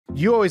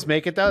You always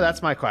make it, though?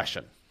 That's my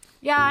question.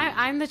 Yeah,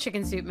 I'm the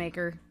chicken soup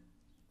maker.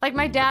 Like,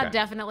 my dad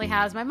definitely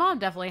has. My mom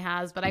definitely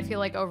has. But I feel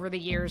like over the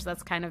years,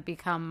 that's kind of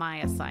become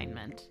my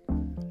assignment.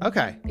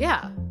 Okay.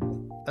 Yeah.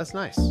 That's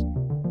nice.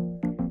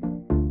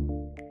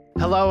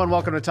 Hello and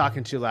welcome to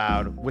Talking Too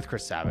Loud with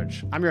Chris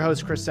Savage. I'm your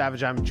host, Chris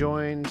Savage. I'm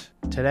joined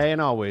today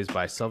and always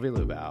by Sylvie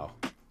Lubau.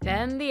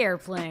 And the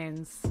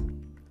airplanes.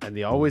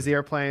 And always the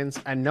airplanes.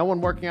 And no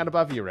one working out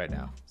above you right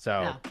now.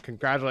 So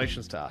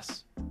Congratulations to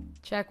us.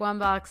 Check one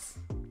box.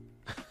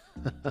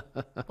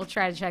 We'll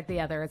try to check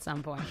the other at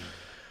some point.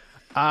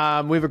 We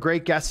have a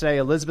great guest today.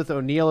 Elizabeth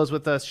O'Neill is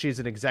with us. She's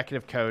an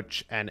executive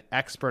coach and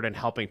expert in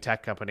helping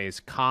tech companies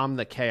calm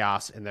the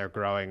chaos in their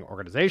growing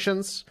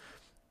organizations.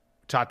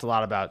 Talked a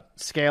lot about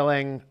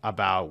scaling,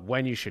 about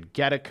when you should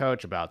get a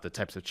coach, about the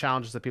types of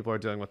challenges that people are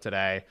dealing with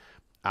today.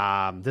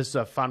 This is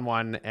a fun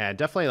one and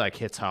definitely like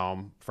hits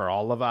home for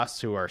all of us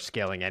who are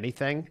scaling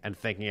anything and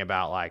thinking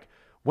about like,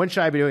 when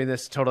should I be doing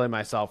this totally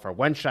myself, or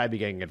when should I be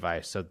getting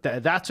advice? So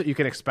that's what you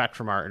can expect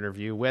from our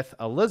interview with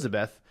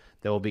Elizabeth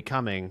that will be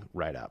coming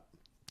right up.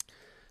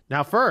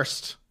 Now,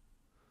 first,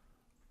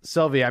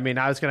 Sylvie, I mean,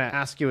 I was going to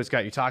ask you what's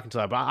got you talking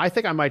to, but I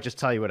think I might just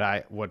tell you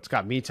what's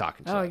got me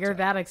talking to. Oh, you're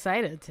that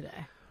excited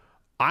today.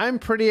 I'm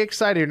pretty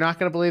excited. You're not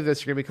going to believe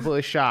this. You're going to be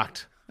completely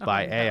shocked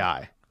by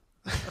AI.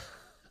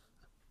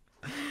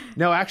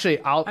 No,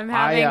 actually, I'm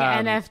having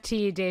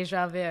NFT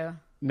deja vu.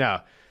 No.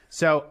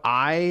 So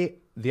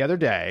the other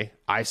day,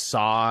 I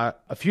saw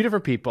a few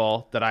different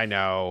people that I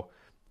know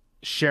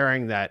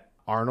sharing that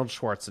Arnold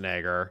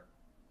Schwarzenegger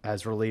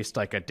has released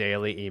like a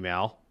daily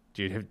email.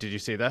 Did you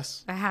see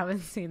this? I haven't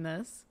seen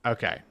this.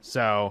 Okay.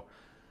 So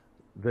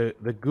the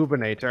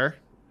gubernator,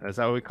 is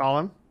that what we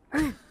call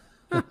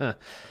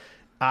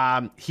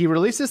him? He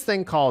released this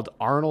thing called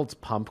Arnold's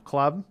Pump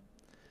Club,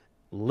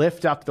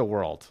 Lift Up the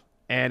World.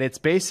 And it's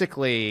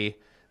basically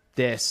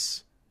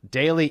this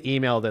daily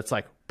email that's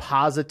like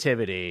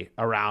positivity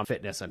around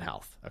fitness and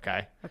health.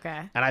 Okay.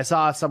 Okay. And I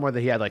saw somewhere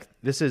that he had like,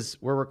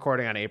 we're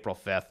recording on April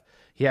 5th.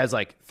 He has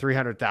like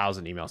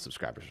 300,000 email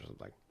subscribers or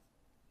something.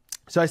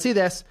 So I see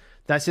this,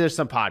 then I see there's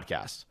some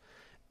podcasts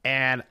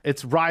and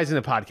it's rising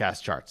the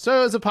podcast charts.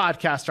 So as a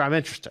podcaster, I'm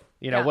interested,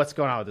 what's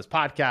going on with this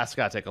podcast.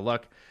 Got to take a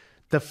look.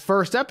 The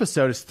first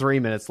episode is 3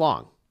 minutes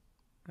long.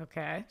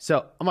 Okay.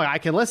 So I'm like, I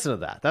can listen to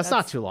that. That's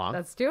not too long.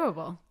 That's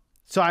doable.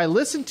 So I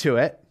listened to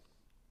it,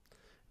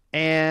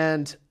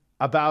 and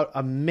about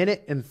a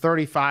minute and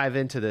 35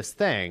 into this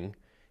thing,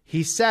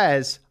 he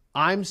says,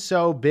 I'm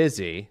so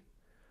busy,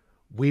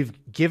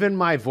 we've given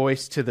my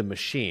voice to the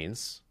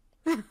machines,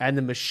 and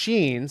the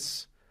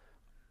machines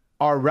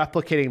are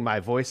replicating my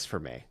voice for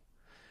me.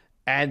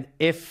 And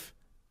if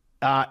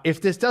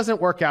this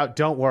doesn't work out,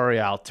 don't worry,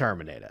 I'll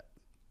terminate it.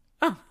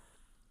 Oh.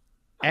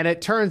 And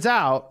it turns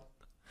out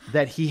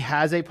that he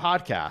has a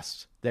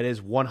podcast that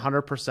is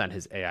 100%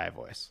 his AI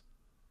voice.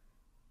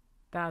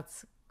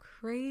 That's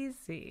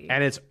crazy.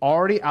 And it's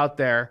already out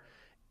there.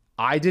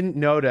 I didn't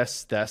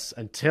notice this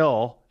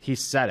until he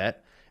said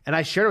it. And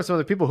I shared it with some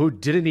other people who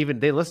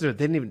they listened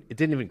to it, it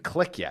didn't even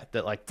click yet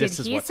that like this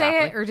is what's happening.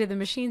 Did he say it or did the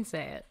machine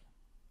say it?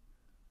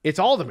 It's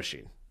all the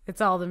machine. It's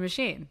all the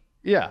machine.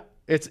 Yeah.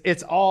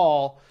 It's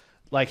all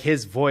like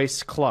his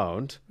voice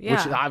cloned,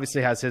 which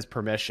obviously has his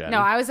permission. No,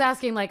 I was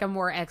asking like a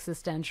more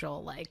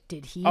existential, like,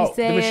 did he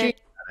say the machine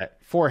it? said it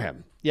for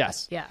him.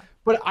 Yes. Yeah.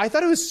 But I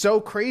thought it was so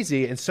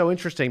crazy and so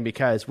interesting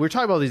because we're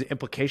talking about these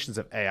implications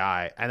of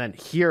AI. And then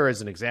here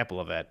is an example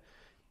of it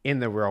in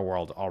the real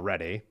world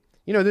already.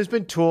 There's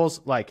been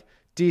tools like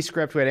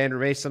Descript. We had Andrew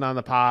Mason on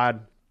the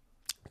pod,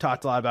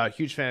 talked a lot about,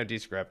 huge fan of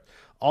Descript.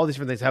 All these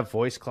different things have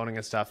voice cloning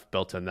and stuff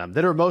built in them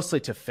that are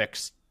mostly to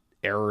fix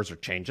errors or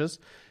changes.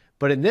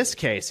 But in this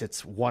case,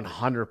 it's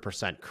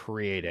 100%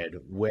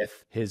 created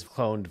with his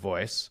cloned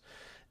voice.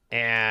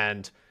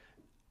 And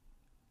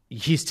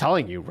he's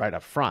telling you right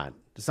up front,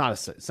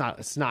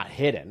 it's not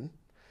hidden.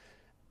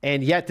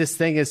 And yet this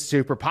thing is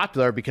super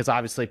popular because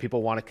obviously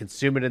people want to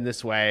consume it in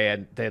this way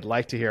and they'd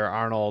like to hear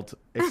Arnold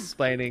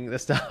explaining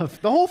this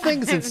stuff. The whole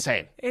thing is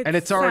insane.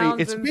 It's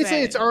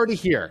already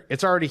here.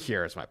 It's already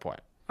here is my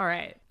point. All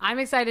right. I'm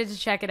excited to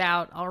check it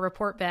out. I'll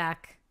report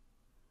back.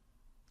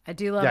 I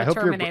do love a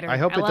Terminator. I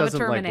hope it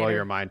doesn't like blow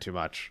your mind too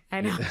much.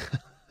 I know.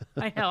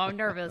 I know. I'm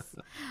nervous.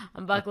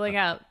 I'm buckling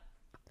up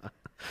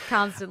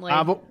constantly.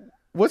 But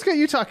what's got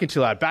you talking too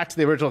loud? Back to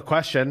the original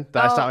question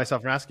that I stopped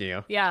myself from asking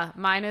you. Yeah,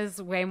 mine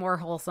is way more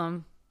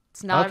wholesome.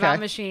 It's not about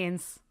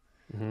machines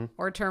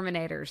or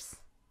Terminators.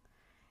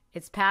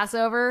 It's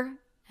Passover,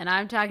 and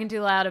I'm talking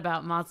too loud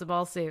about matzo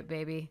ball soup,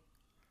 baby.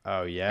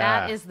 Oh, yeah.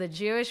 That is the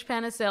Jewish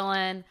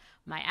penicillin.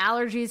 My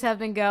allergies have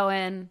been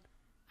going.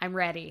 I'm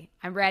ready.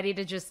 I'm ready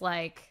to just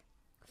like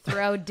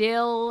throw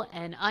dill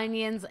and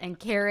onions and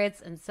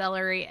carrots and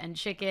celery and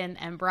chicken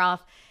and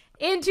broth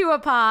into a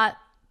pot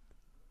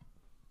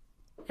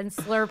and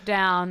slurp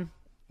down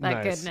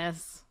that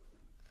goodness.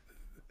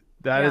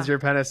 That is your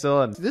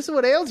penicillin. This is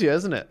what ails you,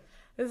 isn't it?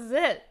 This is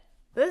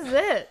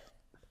it.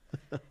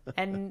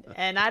 And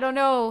I don't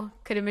know.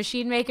 Could a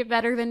machine make it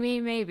better than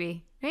me?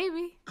 Maybe.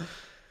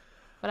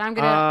 But I'm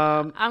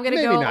gonna maybe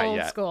go not old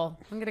yet. school.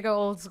 I'm gonna go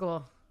old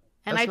school,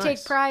 and That's I nice.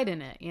 take pride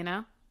in it. You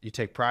know, You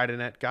take pride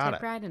in it. Got take it.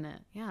 pride in it.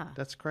 Yeah,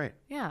 That's great.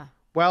 yeah.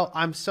 Well,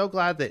 I'm so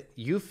glad that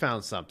you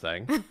found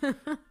something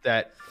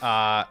that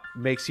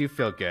makes you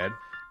feel good.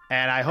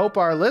 And I hope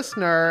our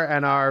listener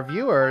and our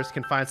viewers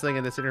can find something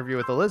in this interview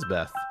with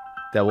Elizabeth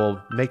that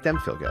will make them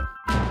feel good.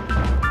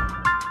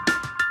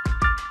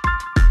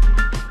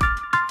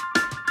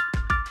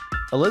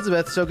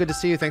 Elizabeth, so good to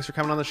see you. Thanks for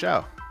coming on the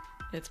show.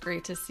 It's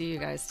great to see you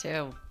guys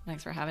too.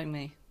 Thanks for having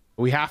me.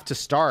 We have to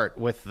start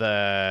with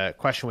the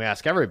question we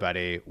ask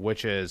everybody,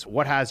 which is,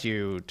 what has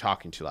you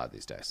talking too loud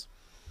these days?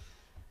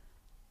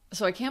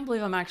 So I can't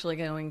believe I'm actually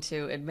going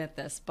to admit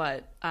this,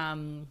 but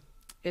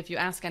if you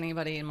ask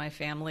anybody in my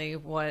family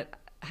what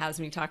has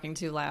me talking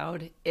too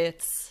loud,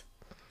 it's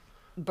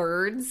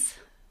birds.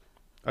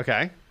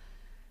 Okay.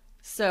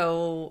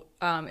 So,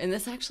 and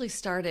this actually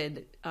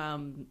started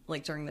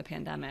like during the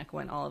pandemic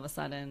when all of a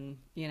sudden,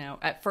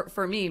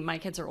 for me, my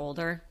kids are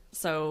older.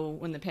 So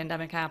when the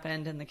pandemic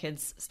happened and the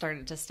kids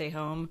started to stay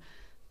home,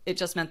 it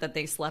just meant that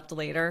they slept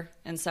later.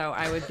 And so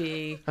I would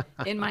be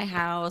in my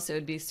house, it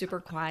would be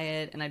super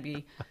quiet, and I'd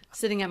be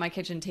sitting at my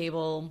kitchen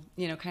table,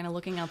 kind of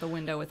looking out the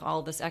window with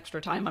all this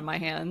extra time on my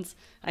hands.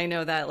 I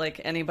know that like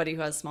anybody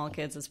who has small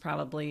kids is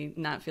probably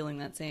not feeling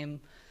that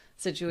same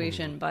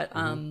situation, but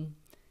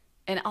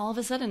and all of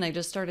a sudden I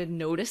just started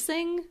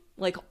noticing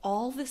like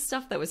all this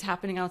stuff that was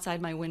happening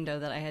outside my window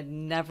that I had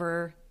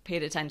never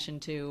paid attention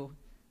to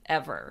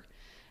ever.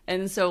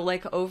 And so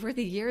like over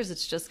the years,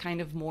 it's just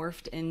kind of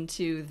morphed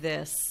into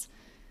this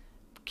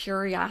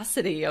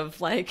curiosity of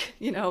like,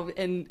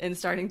 and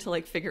starting to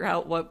like figure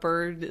out what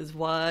bird is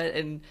what,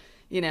 and,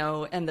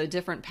 and the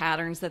different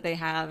patterns that they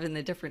have in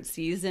the different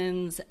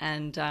seasons.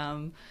 And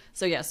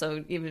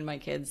so even my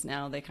kids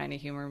now, they kind of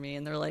humor me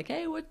and they're like,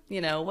 hey,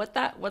 what's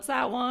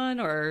that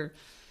one? Or,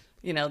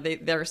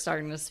 they're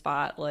starting to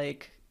spot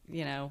like,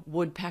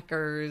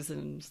 woodpeckers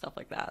and stuff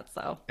like that.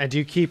 So, And do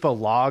you keep a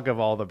log of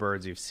all the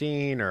birds you've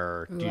seen,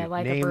 or do you I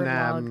like a name bird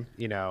them?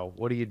 log.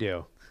 What do you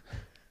do?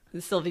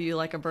 Sylvia, you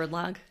like a bird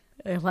log?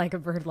 I like a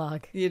bird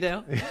log. You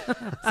do?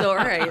 So, all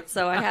right.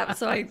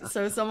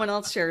 So someone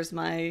else shares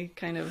my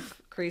kind of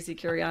crazy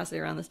curiosity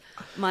around this.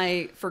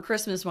 For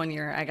Christmas one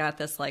year, I got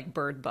this like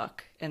bird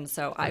book. And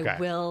so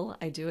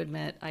I do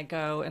admit, I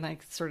go and I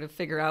sort of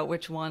figure out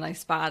which one I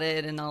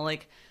spotted, and I'll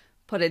like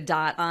put a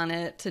dot on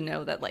it to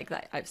know that like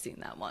that I've seen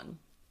that one.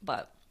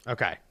 But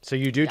okay. So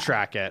you do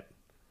track it.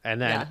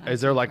 And then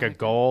is there like a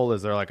goal?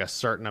 Is there like a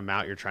certain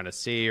amount you're trying to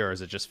see, or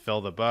is it just fill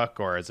the book,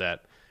 or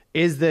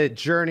is the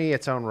journey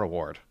its own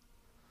reward?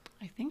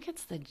 I think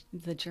it's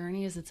the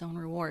journey is its own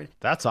reward.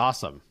 That's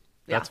awesome.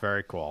 Yeah. That's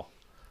very cool.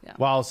 Yeah.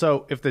 Well,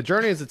 so if the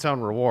journey is its own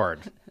reward,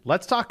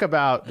 let's talk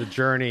about the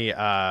journey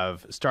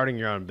of starting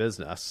your own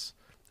business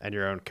and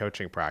your own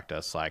coaching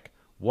practice. Like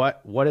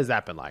what has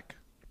that been like?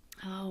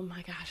 Oh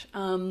my gosh.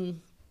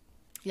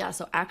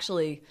 So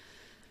actually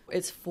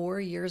it's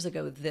 4 years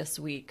ago this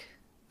week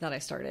that I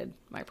started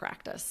my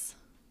practice.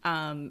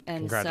 And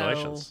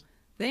Congratulations. So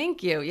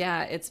thank you.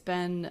 Yeah, it's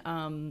been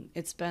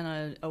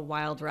a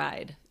wild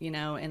ride,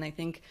 and I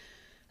think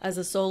as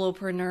a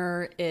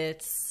solopreneur,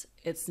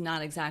 it's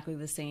not exactly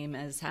the same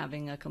as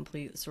having a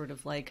complete sort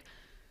of like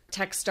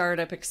tech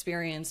startup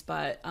experience,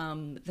 but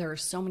there are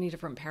so many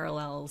different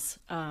parallels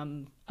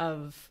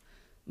of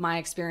my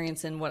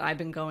experience and what I've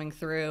been going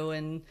through.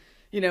 And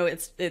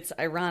it's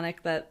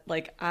ironic that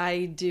like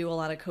I do a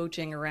lot of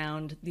coaching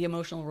around the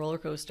emotional roller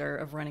coaster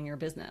of running your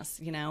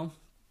business,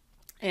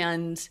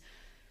 and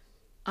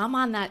I'm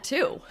on that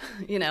too,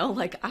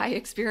 like I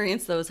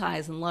experience those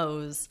highs and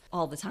lows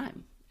all the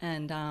time.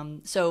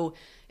 And so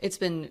it's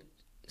been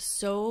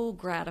so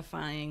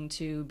gratifying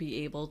to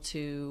be able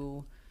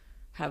to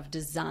have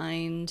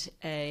designed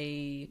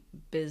a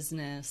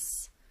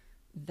business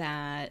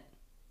that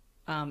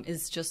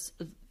is just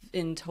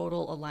in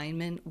total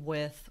alignment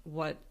with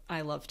what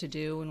I love to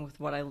do and with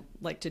what I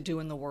like to do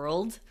in the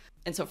world.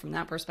 And so from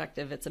that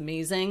perspective, it's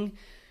amazing.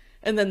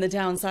 And then the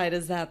downside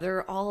is that there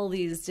are all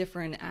these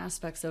different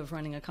aspects of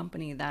running a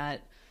company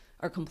that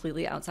are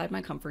completely outside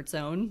my comfort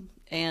zone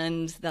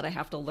and that I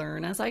have to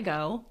learn as I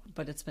go,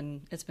 but it's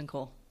been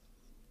cool.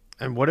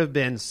 And what have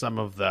been some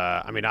of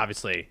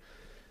obviously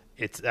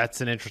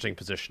that's an interesting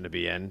position to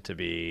be in, to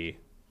be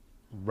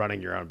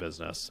running your own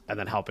business and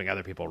then helping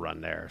other people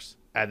run theirs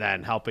and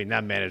then helping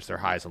them manage their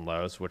highs and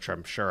lows, which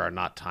I'm sure are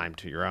not timed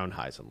to your own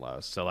highs and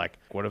lows. So like,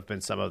 what have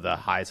been some of the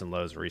highs and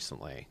lows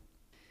recently?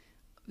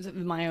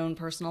 My own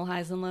personal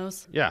highs and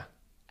lows? Yeah.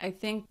 I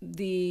think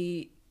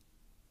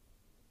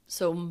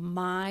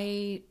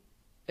my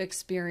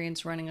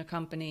experience running a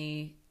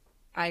company,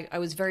 I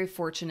was very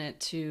fortunate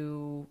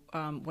to,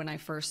 when I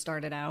first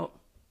started out,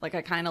 like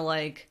I kind of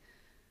like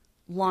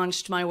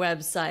launched my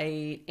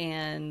website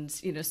and,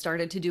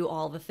 started to do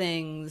all the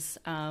things.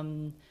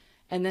 And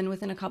then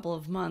within a couple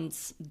of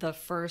months, the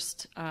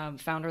first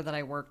founder that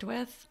I worked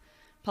with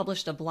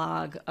published a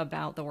blog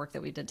about the work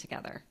that we did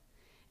together.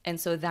 And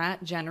so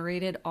that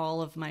generated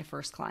all of my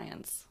first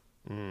clients,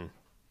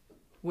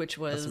 which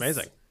was That's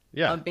amazing.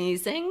 Yeah.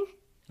 Amazing.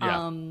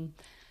 Yeah.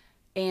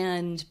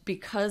 And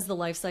because the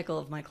life cycle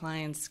of my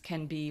clients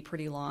can be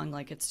pretty long,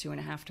 like it's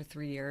 2.5 to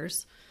 3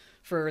 years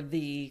for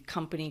the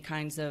company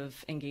kinds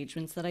of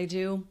engagements that I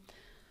do,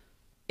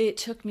 it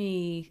took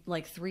me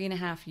like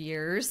 3.5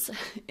 years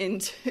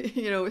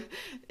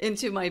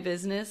into my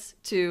business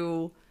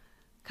to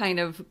kind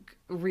of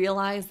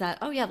realize that,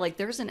 oh yeah, like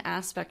there's an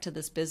aspect to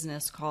this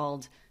business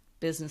called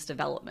business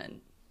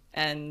development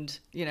and,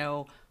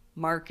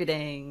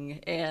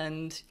 marketing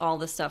and all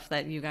the stuff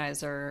that you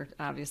guys are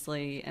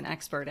obviously an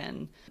expert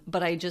in.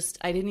 But I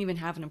didn't even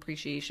have an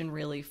appreciation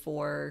really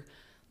for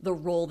the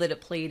role that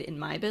it played in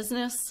my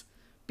business,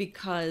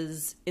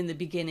 because in the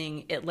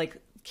beginning it like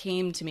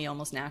came to me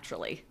almost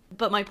naturally.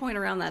 But my point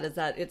around that is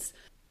that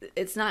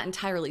it's not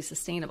entirely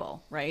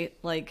sustainable, right?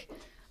 Like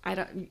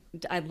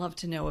I'd love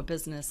to know a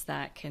business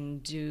that can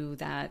do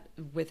that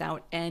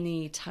without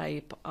any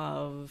type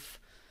of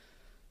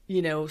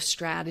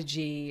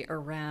strategy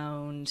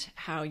around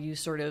how you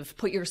sort of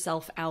put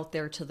yourself out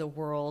there to the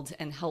world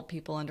and help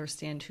people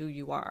understand who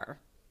you are.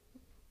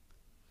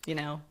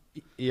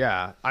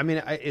 Yeah. I mean,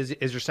 as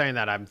you're saying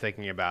that, I'm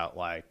thinking about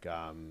like,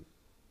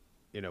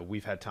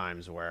 we've had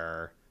times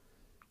where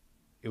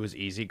it was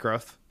easy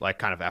growth, like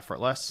kind of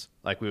effortless.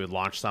 Like we would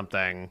launch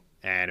something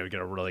and it would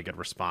get a really good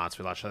response.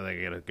 We launched something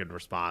and get a good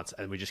response,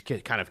 and we just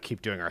kind of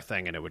keep doing our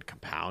thing, and it would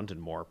compound,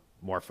 and more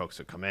folks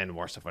would come in,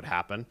 more stuff would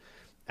happen.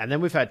 And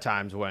then we've had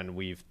times when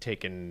we've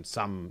taken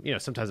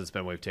sometimes it's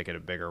been we've taken a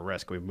bigger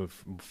risk. We've moved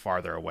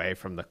farther away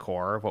from the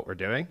core of what we're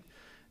doing,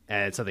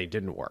 and something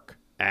didn't work.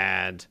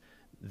 And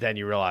then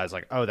you realize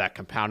like, oh, that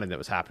compounding that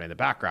was happening in the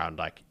background,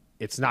 like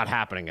it's not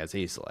happening as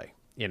easily,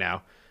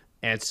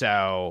 And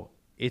so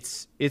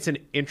it's an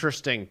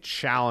interesting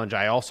challenge.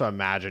 I also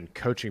imagine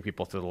coaching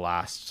people through the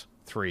last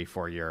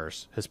 3-4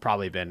 years has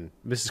probably been,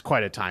 this is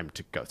quite a time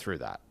to go through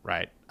that,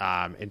 right?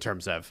 In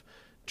terms of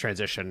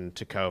transition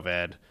to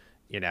COVID,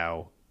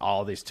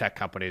 all these tech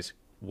companies,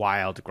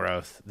 wild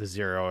growth, the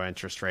zero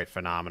interest rate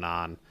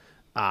phenomenon,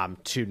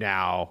 to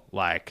now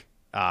like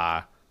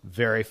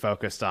very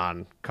focused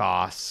on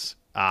costs,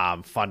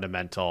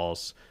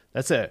 fundamentals.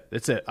 I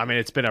mean,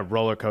 it's been a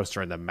roller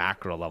coaster in the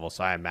macro level.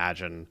 So I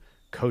imagine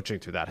coaching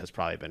through that has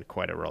probably been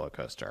quite a roller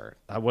coaster.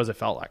 What has it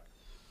felt like?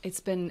 It's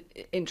been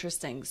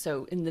interesting.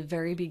 So in the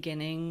very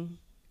beginning,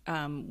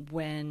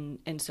 COVID,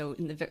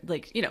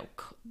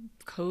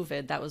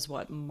 that was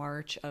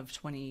March of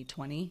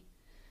 2020.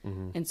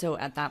 Mm-hmm. And so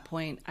at that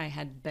point I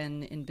had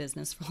been in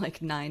business for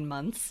like 9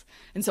 months.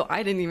 And so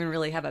I didn't even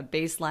really have a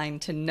baseline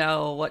to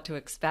know what to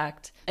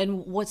expect.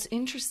 And what's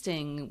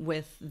interesting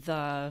with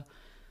the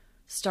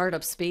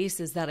startup space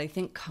is that I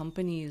think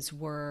companies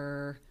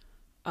were,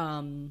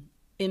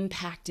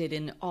 impacted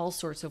in all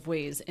sorts of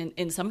ways. And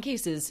in some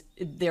cases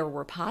there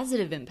were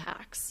positive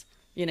impacts,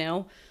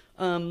 there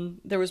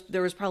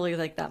was probably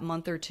like that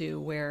month or two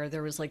where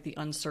there was like the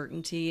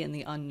uncertainty and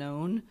the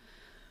unknown.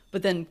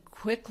 But then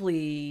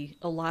quickly,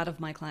 a lot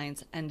of my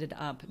clients ended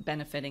up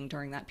benefiting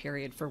during that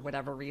period for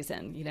whatever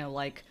reason.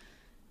 Like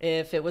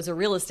if it was a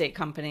real estate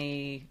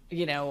company,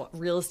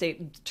 real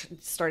estate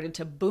started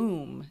to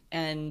boom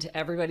and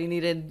everybody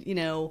needed,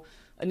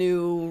 a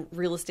new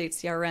real estate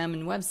CRM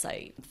and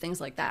website,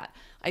 things like that.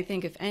 I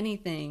think if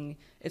anything,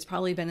 it's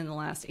probably been in the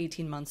last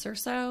 18 months or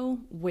so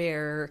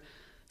where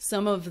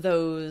some of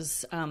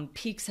those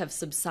peaks have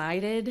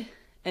subsided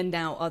and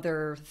now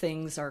other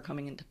things are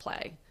coming into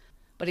play.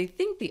 But I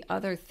think the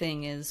other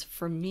thing is,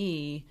 for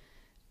me,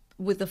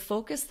 with the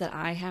focus that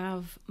I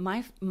have,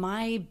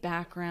 my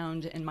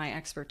background and my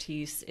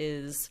expertise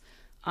is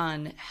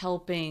on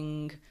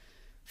helping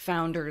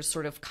founders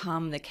sort of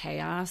calm the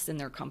chaos in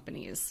their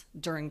companies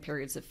during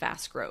periods of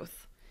fast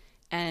growth.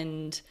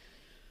 And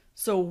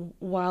so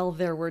while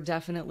there were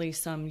definitely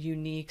some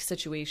unique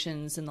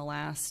situations in the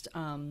last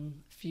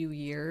few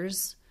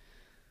years,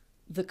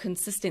 the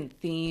consistent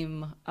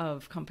theme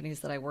of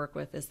companies that I work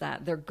with is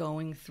that they're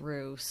going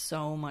through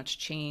so much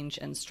change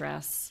and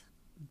stress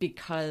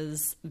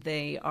because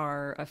they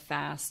are a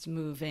fast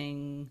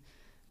moving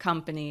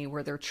company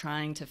where they're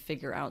trying to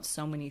figure out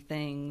so many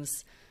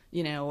things,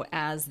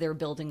 as they're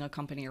building a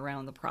company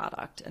around the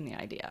product and the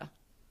idea.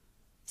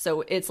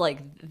 So it's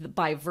like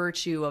by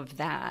virtue of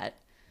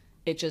that,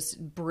 it just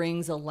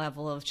brings a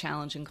level of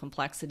challenge and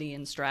complexity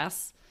and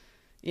stress.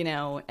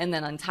 And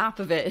then on top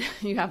of it,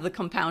 you have the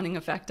compounding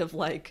effect of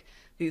like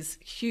these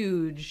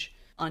huge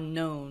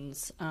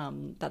unknowns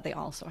that they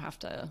also have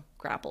to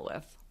grapple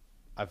with.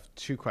 I have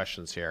 2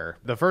 questions here.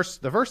 The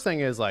first thing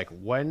is like,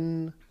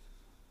 when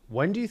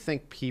do you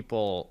think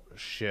people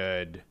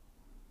should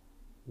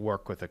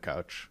work with a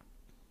coach?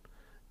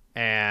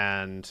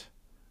 And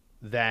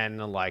then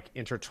like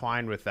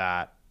intertwined with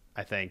that,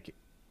 I think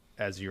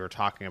as you were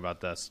talking about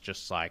this,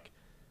 just like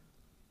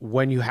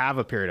when you have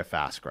a period of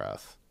fast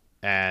growth,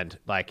 and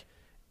like,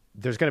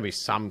 there's going to be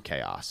some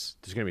chaos.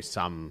 There's going to be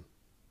some,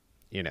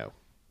 there's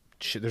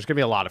going to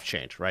be a lot of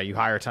change, right? You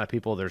hire a ton of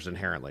people, there's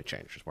inherently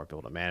change. There's more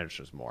people to manage.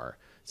 There's more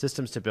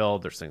systems to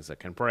build. There's things that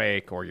can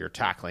break, or you're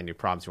tackling new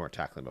problems you weren't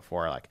tackling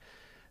before. Like,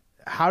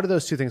 how do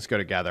those 2 things go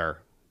together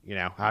You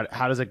know,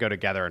 how does it go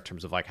together in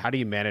terms of like, how do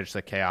you manage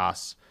the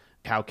chaos?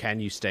 How can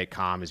you stay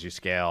calm as you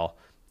scale?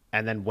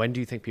 And then when do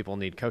you think people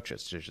need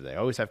coaches? Should they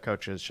always have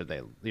coaches? Should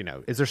they, you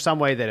know, is there some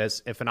way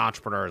that if an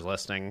entrepreneur is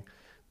listening,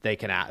 they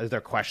can ask, is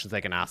there questions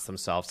they can ask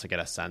themselves to get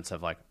a sense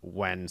of like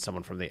when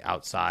someone from the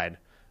outside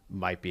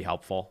might be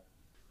helpful?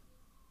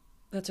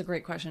 That's a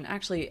great question.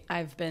 Actually,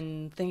 I've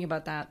been thinking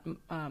about that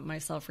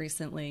myself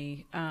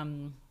recently.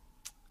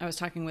 I was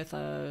talking with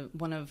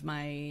one of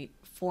my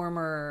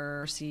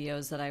former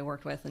CEOs that I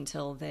worked with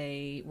until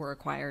they were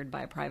acquired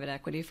by a private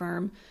equity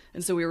firm.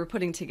 And so we were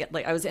putting together,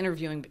 like I was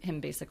interviewing him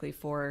basically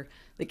for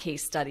the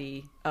case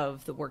study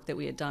of the work that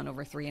we had done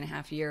over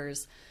 3.5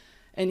 years.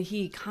 And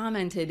he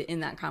commented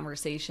in that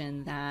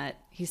conversation that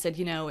he said,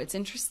 you know, it's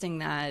interesting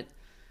that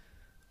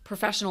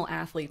professional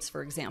athletes,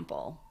 for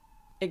example,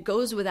 it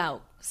goes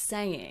without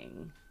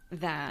saying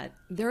that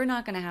they're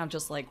not going to have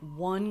just like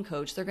one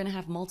coach. They're going to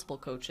have multiple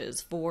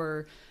coaches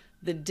for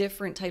the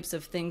different types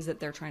of things that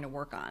they're trying to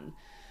work on.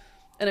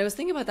 And I was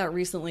thinking about that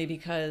recently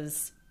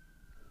because,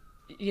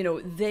 you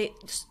know,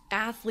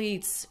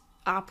 athletes,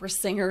 opera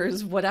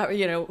singers, whatever,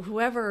 you know,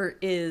 whoever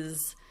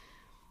is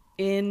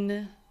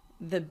in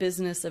the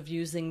business of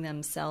using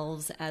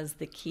themselves as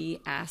the key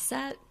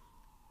asset,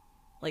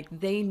 like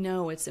they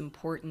know it's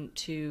important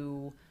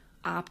to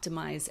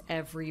optimize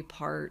every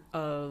part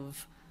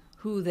of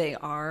who they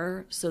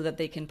are so that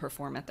they can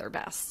perform at their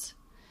best.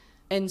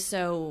 And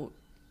so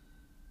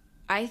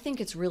I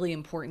think it's really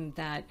important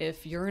that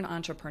if you're an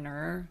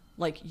entrepreneur,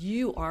 like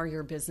you are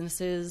your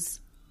business's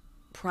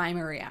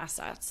primary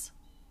assets.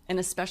 And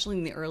especially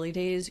in the early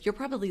days, you're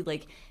probably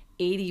like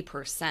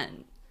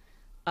 80%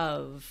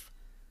 of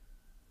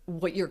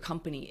what your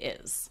company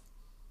is,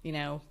 you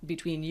know,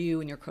 between you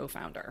and your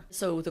co-founder.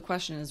 So the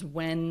question is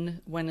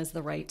when is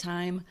the right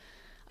time?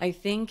 I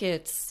think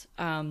it's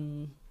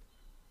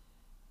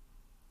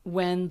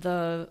when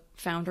the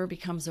founder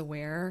becomes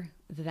aware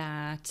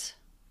that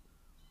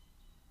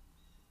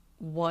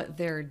what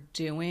they're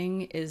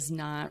doing is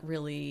not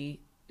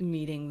really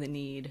meeting the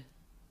need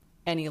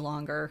any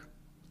longer.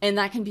 And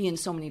that can be in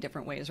so many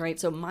different ways, right?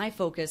 So my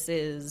focus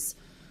is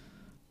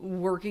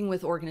working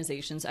with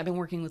organizations. I've been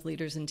working with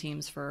leaders and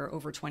teams for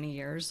over 20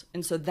 years.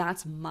 And so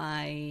that's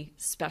my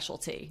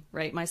specialty,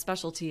 right? My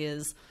specialty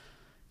is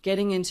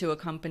getting into a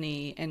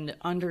company and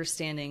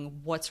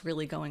understanding what's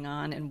really going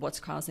on and what's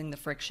causing the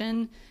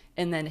friction,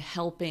 and then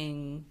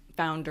helping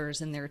founders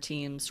and their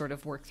teams sort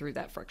of work through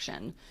that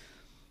friction.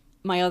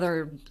 My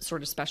other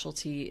sort of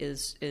specialty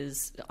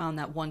is on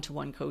that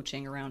one-to-one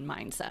coaching around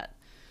mindset.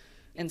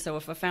 And so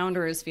if a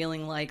founder is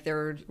feeling like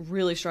they're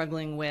really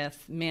struggling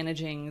with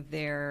managing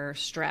their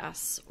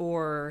stress,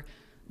 or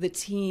the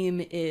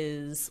team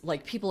is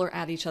like people are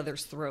at each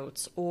other's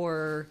throats,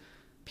 or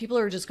people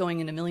are just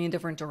going in a million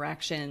different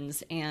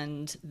directions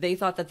and they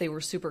thought that they were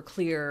super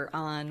clear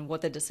on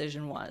what the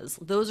decision was,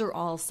 those are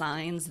all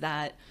signs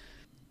that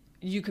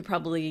you could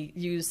probably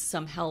use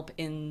some help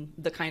in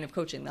the kind of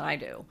coaching that I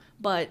do.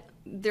 But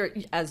there,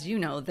 as you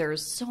know,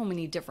 there's so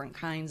many different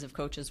kinds of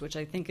coaches, which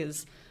I think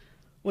is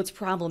what's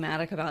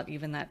problematic about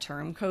even that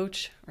term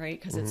coach, right?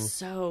 Because it's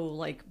so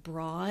like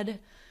broad,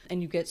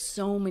 and you get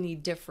so many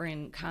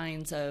different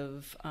kinds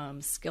of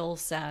skill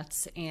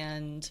sets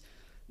and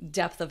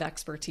depth of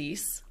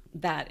expertise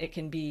that it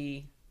can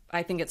be,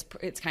 I think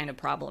it's kind of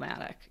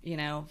problematic, you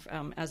know,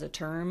 as a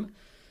term.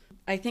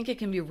 I think it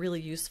can be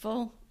really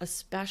useful,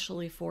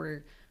 especially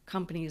for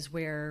companies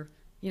where,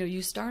 you know,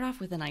 you start off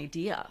with an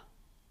idea,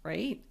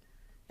 right?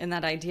 And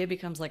that idea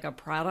becomes like a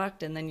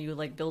product, and then you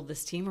like build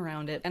this team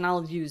around it. And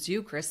I'll use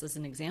you, Chris, as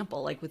an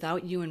example. Like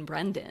without you and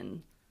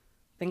Brendan,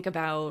 think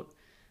about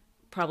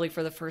probably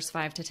for the first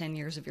 5 to 10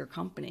 years of your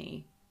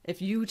company,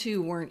 if you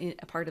two weren't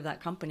a part of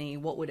that company,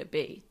 what would it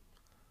be?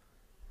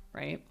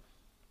 Right?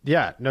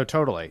 Yeah, no,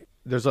 totally.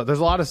 There's a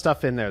lot of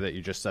stuff in there that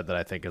you just said that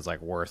I think is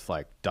like worth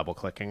like double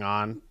clicking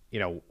on. You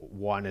know,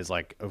 one is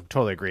like, I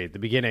totally agree. At the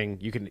beginning,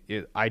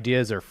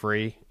 ideas are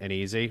free and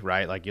easy,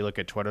 right? Like you look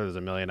at Twitter, there's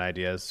a million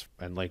ideas,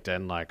 and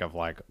LinkedIn, like of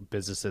like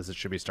businesses that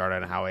should be started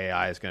and how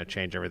AI is going to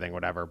change everything,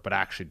 whatever. But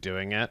actually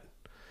doing it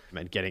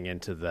and getting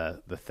into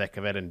the thick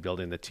of it and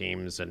building the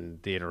teams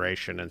and the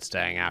iteration and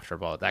staying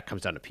after all that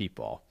comes down to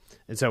people.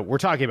 And so we're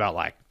talking about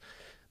like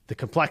the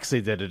complexity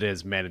that it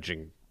is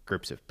managing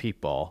groups of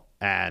people,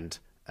 and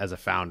as a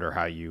founder,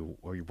 how you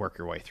work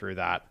your way through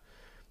that.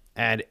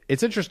 And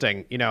it's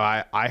interesting, you know,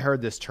 I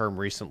heard this term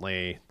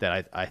recently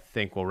that I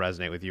think will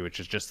resonate with you,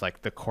 which is just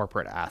like the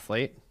corporate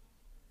athlete.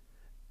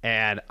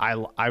 And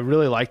I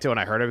really liked it when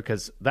I heard it,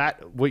 because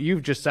that, what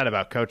you've just said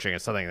about coaching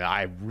is something that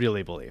I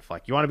really believe.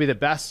 Like, you want to be the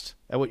best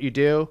at what you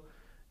do,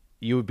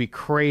 you would be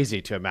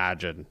crazy to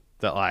imagine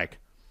that like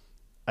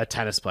a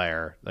tennis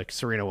player like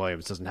Serena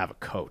Williams doesn't have a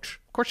coach.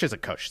 Of course she has a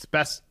coach. She's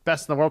the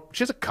best in the world.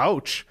 She has a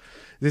coach.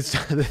 It's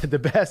the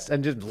best,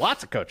 and just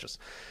lots of coaches.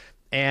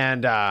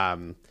 And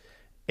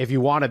if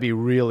you want to be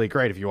really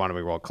great, if you want to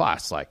be world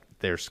class, like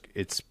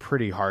it's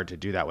pretty hard to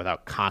do that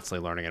without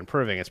constantly learning and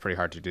improving. It's pretty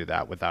hard to do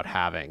that without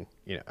having,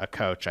 you know, a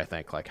coach, I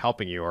think, like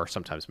helping you, or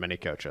sometimes many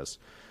coaches.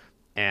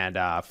 And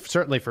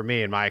certainly for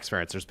me, in my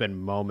experience, there's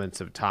been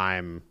moments of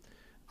time.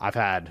 I've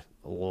had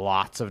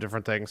lots of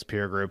different things,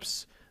 peer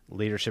groups,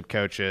 leadership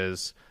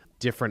coaches,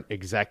 different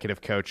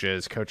executive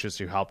coaches, coaches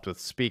who helped with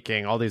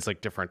speaking, all these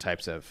like different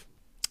types of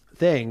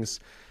things.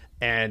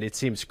 And it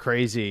seems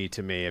crazy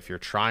to me if you're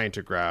trying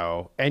to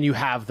grow and you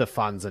have the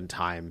funds and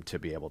time to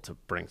be able to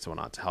bring someone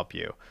on to help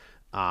you,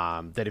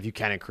 that if you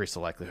can increase the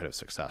likelihood of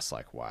success,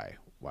 like why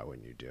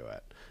wouldn't you do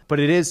it? But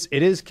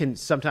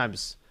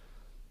sometimes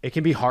it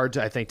can be hard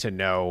to, I think, to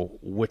know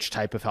which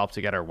type of help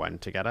to get or when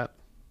to get it,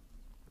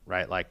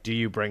 right? Like, do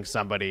you bring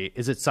somebody,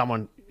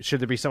 should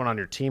there be someone on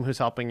your team who's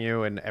helping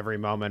you in every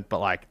moment, but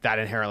like that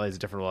inherently is a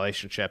different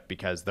relationship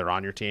because they're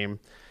on your team?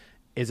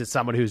 Is it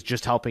someone who's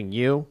just helping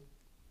you?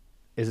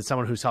 Is it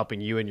someone who's helping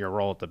you in your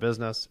role at the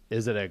business?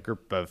 Is it a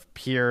group of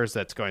peers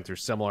that's going through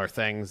similar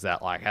things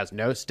that like has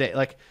no state?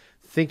 Like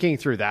thinking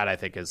through that, I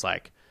think is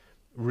like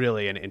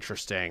really an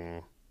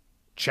interesting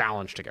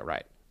challenge to get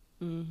right.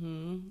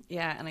 Mm-hmm.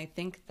 Yeah. And I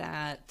think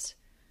that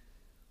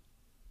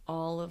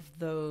all of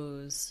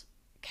those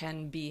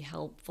can be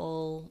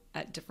helpful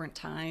at different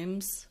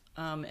times,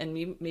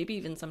 and maybe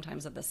even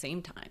sometimes at the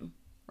same time,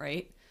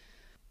 right?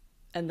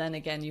 And then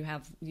again, you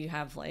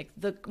have like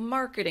the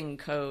marketing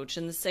coach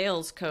and the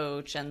sales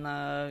coach and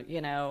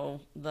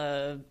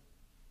the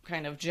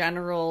kind of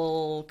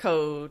general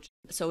coach.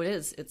 So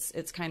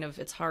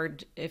it's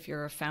hard if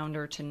you're a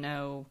founder to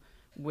know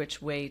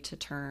which way to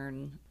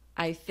turn.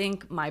 I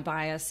think my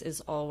bias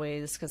is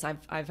always, because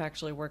I've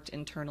actually worked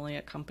internally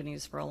at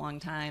companies for a long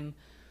time,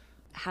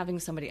 having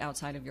somebody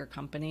outside of your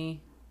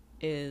company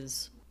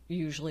is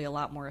usually a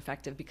lot more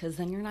effective, because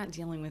then you're not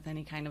dealing with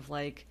any kind of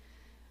like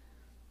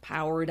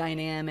power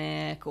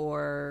dynamic,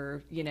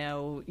 or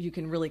you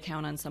can really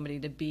count on somebody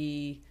to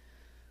be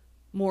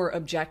more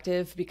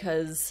objective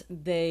because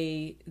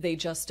they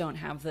just don't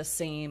have the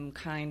same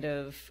kind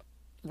of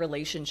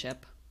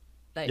relationship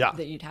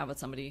that you'd have with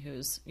somebody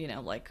who's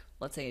like,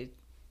 let's say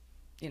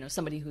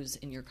somebody who's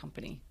in your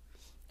company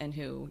and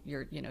who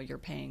you're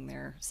paying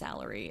their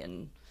salary,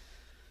 and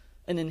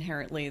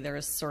inherently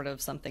there's sort of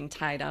something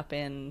tied up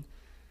in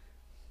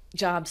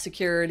job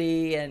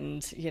security,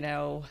 and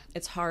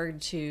it's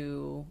hard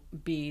to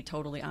be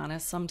totally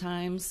honest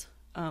sometimes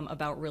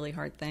about really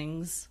hard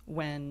things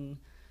when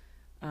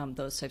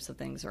those types of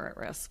things are at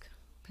risk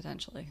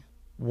potentially.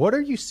 What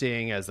are you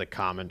seeing as the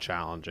common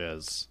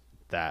challenges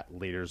that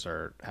leaders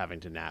are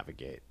having to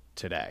navigate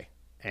today?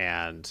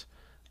 And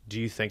do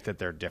you think that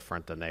they're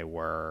different than they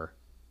were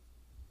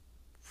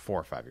 4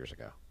 or 5 years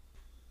ago?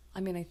 I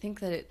mean, I think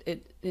that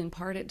it in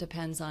part it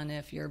depends on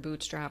if you're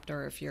bootstrapped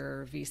or if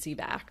you're VC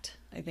backed.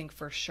 I think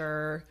for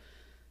sure,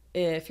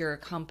 if you're a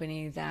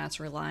company that's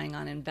relying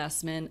on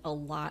investment, a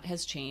lot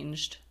has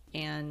changed,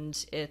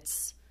 and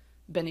it's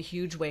been a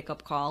huge wake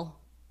up call.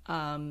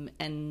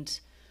 And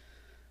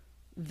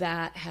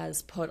that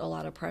has put a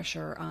lot of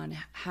pressure on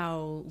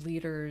how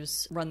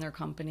leaders run their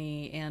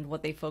company and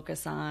what they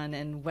focus on,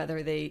 and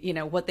whether they,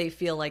 what they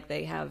feel like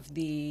they have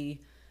the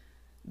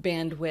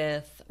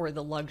bandwidth or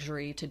the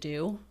luxury to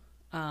do.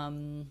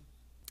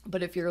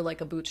 But if you're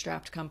like a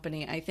bootstrapped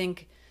company, I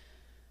think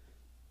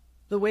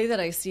the way that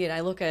I see it,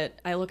 I look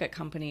at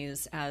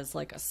companies as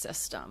like a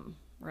system,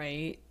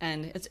 right?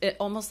 And it's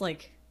almost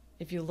like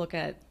if you look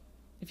at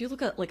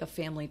like a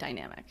family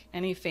dynamic,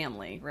 any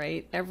family,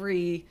 right?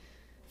 Every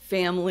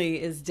family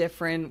is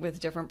different with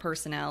different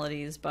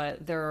personalities,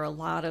 but there are a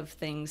lot of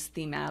things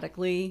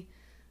thematically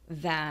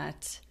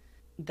that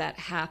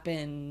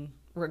happen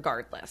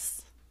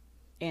regardless.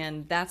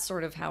 And that's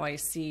sort of how I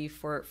see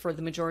for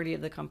the majority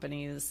of the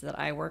companies that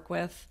I work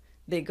with.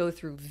 They go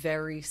through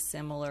very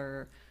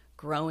similar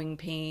growing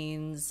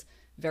pains,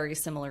 very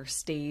similar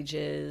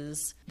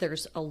stages.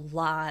 There's a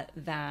lot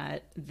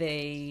that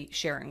they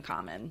share in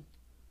common.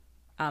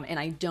 And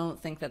I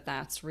don't think that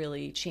that's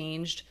really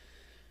changed,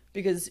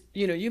 because,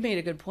 you made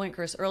a good point,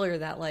 Chris, earlier,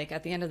 that like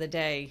at the end of the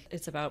day,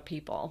 it's about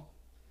people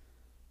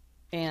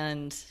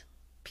and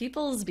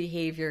people's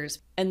behaviors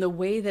and the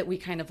way that we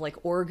kind of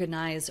like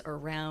organize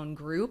around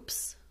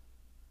groups.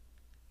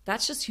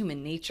 That's just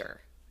human nature,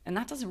 and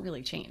that doesn't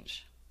really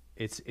change.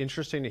 It's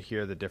interesting to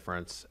hear the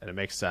difference, and it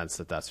makes sense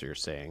that that's what you're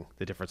saying,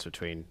 the difference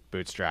between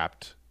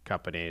bootstrapped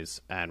companies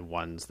and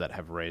ones that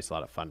have raised a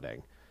lot of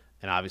funding.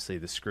 And obviously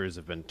the screws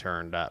have been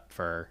turned up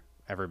for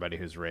everybody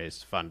who's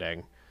raised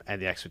funding,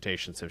 and the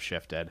expectations have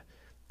shifted.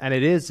 And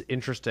it is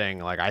interesting,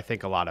 like I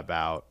think a lot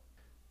about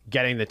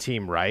getting the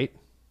team right.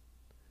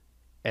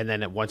 And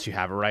then once you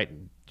have it right,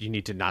 you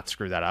need to not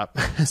screw that up.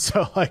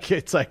 So like,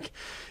 it's like,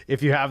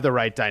 if you have the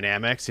right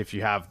dynamics, if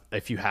you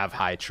have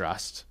high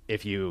trust,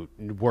 if you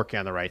working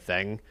on the right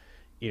thing,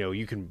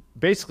 you can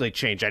basically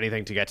change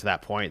anything to get to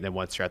that point. And then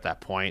once you're at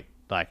that point,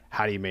 like,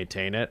 how do you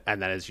maintain it?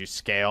 And then as you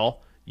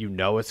scale,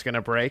 it's going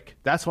to break.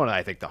 That's one of,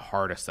 I think, the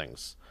hardest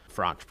things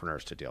for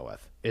entrepreneurs to deal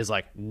with, is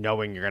like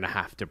knowing you're going to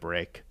have to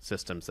break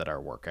systems that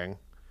are working,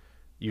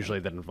 usually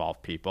that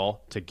involve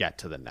people, to get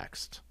to the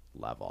next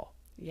level.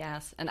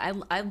 Yes. And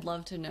I'd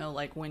love to know,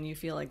 like, when you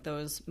feel like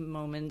those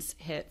moments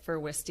hit for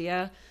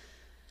Wistia.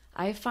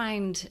 I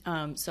find,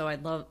 so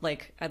I'd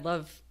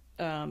love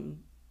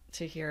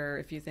to hear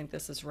if you think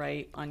this is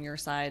right on your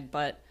side,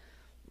 but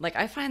like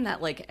I find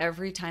that like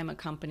every time a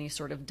company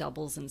sort of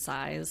doubles in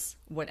size,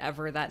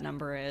 whatever that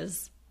number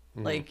is,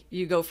 like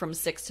you go from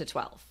 6 to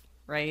 12,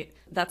 right?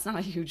 That's not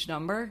a huge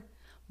number,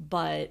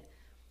 but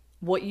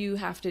what you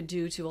have to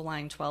do to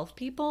align 12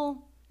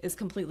 people is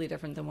completely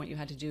different than what you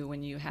had to do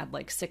when you had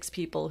like 6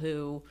 people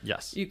who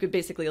you could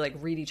basically like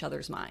read each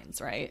other's minds,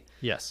 right?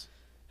 Yes.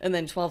 And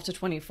then 12 to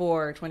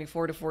 24,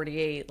 24 to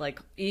 48, like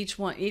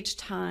each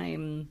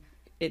time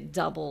it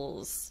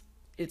doubles,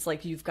 it's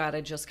like you've got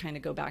to just kind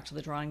of go back to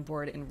the drawing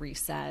board and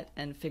reset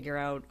and figure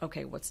out,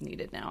 okay, what's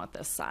needed now at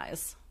this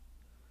size.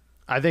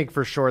 I think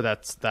for sure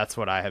that's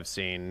what I have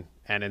seen.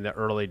 And in the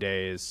early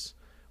days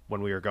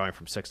when we were going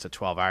from 6 to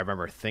 12, I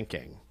remember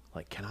thinking,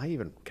 like, can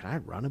I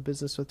run a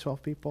business with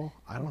 12 people?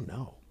 I don't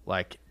know.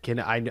 Like,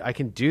 I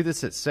can do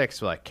this at 6,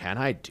 but like, can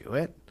I do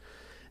it?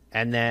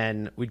 And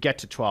then we'd get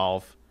to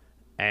 12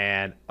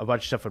 and a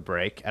bunch of stuff would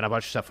break and a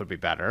bunch of stuff would be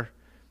better.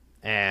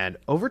 And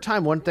over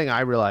time, one thing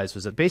I realized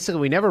was that basically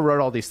we never wrote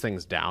all these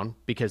things down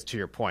because, to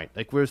your point,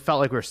 like we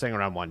felt like we were sitting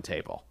around one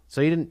table.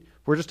 So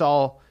we're just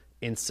all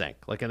in sync.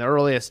 Like in the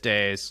earliest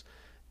days,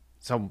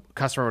 some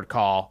customer would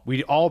call,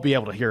 we'd all be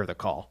able to hear the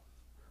call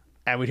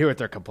and we'd hear what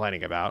they're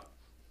complaining about.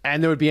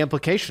 And there would be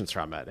implications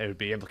from it. It would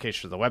be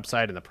implications of the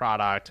website and the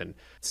product. And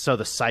so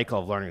the cycle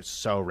of learning is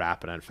so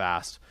rapid and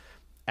fast.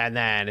 And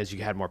then as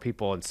you had more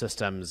people and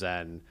systems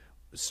and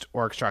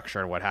org structure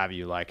and what have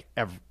you, like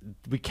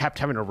we kept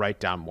having to write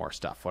down more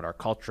stuff, what our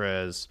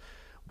culture is,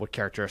 what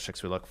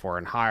characteristics we look for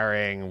in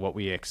hiring, what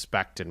we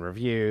expect in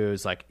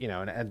reviews, like, you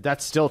know, and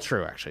that's still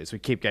true actually. As we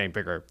keep getting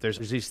bigger, there's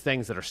these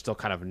things that are still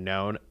kind of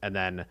known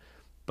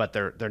but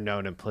they're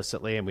known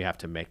implicitly and we have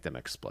to make them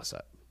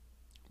explicit.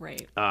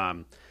 Right.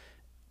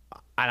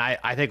 And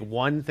I think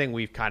one thing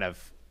we've kind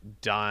of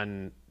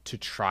done to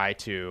try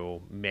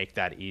to make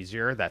that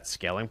easier, that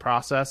scaling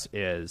process,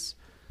 is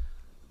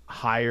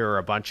hire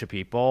a bunch of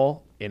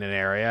people in an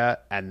area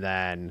and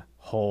then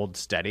hold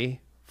steady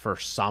for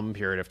some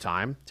period of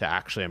time to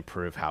actually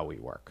improve how we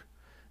work.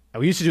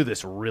 And we used to do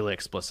this really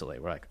explicitly.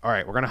 We're like, all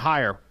right, we're going to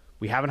hire.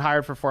 We haven't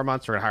hired for 4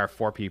 months. We're going to hire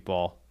 4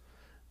 people.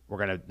 We're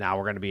going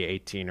to be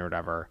 18 or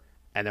whatever.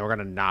 And then we're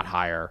going to not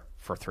hire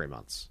for 3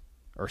 months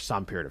or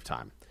some period of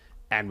time.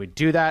 And we'd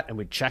do that and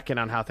we'd check in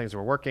on how things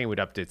were working. We'd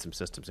update some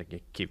systems and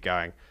keep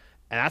going.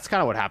 And that's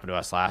kind of what happened to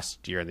us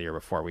last year and the year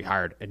before. We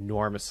hired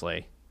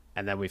enormously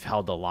and then we've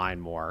held the line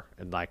more.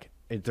 And like,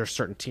 there's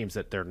certain teams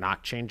that they're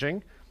not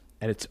changing.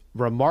 And it's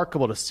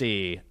remarkable to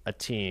see a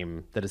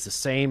team that is the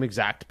same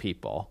exact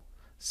people,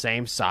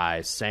 same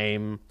size,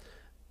 same,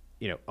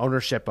 you know,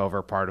 ownership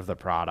over part of the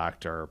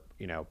product or,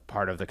 you know,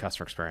 part of the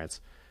customer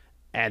experience.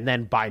 And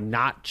then by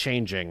not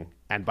changing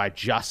and by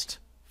just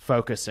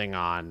focusing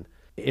on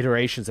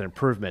iterations and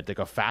improvement that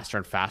go faster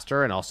and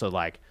faster, and also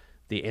like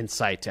the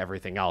insight to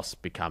everything else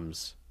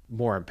becomes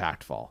more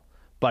impactful.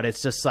 But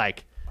it's just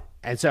like,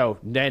 and so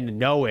then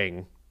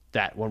knowing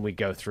that when we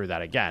go through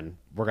that again,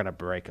 we're going to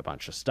break a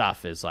bunch of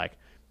stuff is like,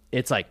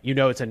 it's like, you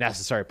know, it's a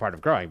necessary part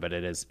of growing, but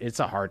it's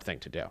a hard thing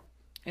to do.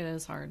 It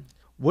is hard.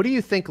 What do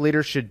you think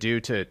leaders should do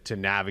to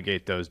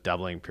navigate those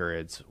doubling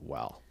periods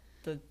well?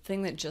 The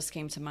thing that just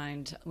came to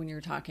mind when you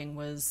were talking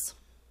was,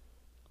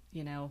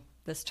 you know,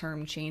 this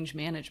term change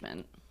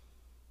management.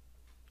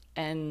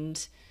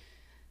 And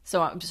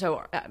so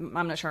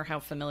I'm not sure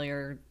how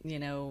familiar, you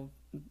know,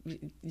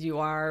 you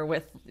are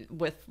with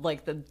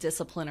like the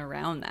discipline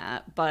around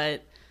that,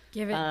 but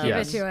give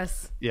it to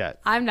us. Yeah.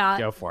 I'm not.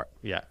 Go for it.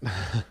 Yeah.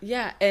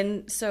 Yeah.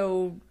 And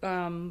so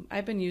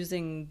I've been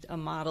using a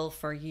model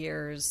for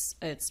years.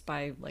 It's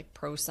by like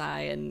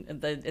ProSci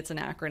and it's an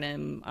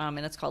acronym and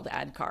it's called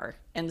ADKAR.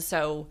 And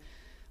so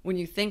when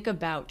you think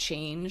about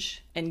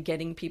change and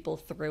getting people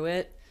through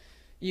it,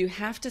 you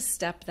have to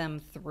step them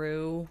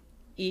through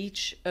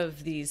each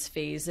of these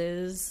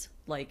phases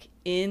like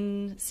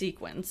in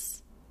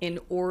sequence in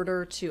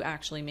order to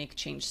actually make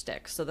change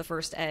stick. So the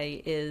first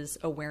A is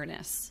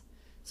awareness.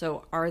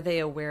 So are they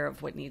aware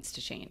of what needs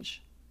to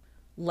change?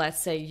 Let's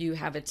say you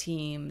have a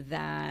team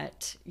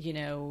that, you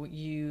know,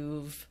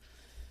 you've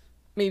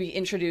maybe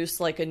introduced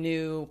like a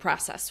new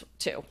process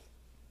to,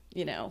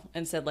 you know,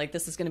 and said like,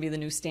 this is going to be the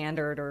new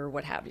standard or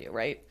what have you,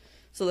 right?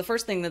 So the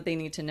first thing that they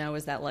need to know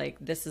is that like,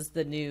 this is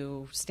the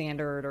new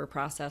standard or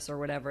process or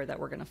whatever that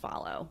we're going to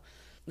follow.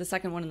 The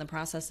second one in the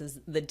process is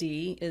the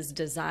D is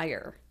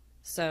desire.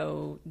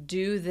 So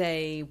do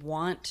they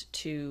want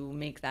to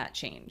make that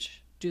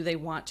change? Do they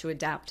want to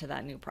adapt to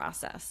that new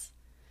process?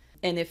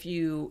 And if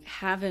you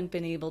haven't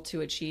been able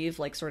to achieve,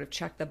 like sort of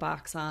check the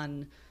box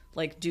on,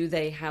 like, do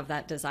they have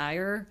that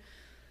desire?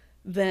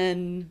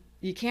 Then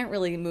you can't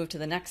really move to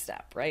the next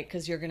step, right?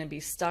 Because you're going to be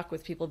stuck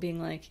with people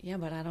being like, yeah,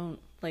 but I don't,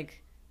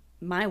 like,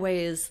 my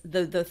way is,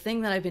 the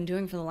thing that I've been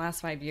doing for the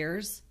last 5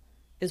 years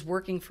is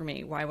working for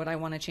me. Why would I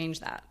want to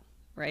change that,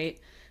 right?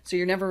 So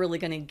you're never really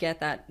going to get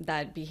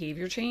that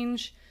behavior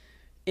change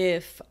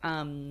if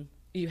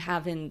you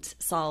haven't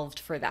solved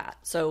for that.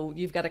 So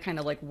you've got to kind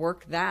of like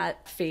work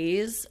that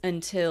phase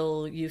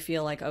until you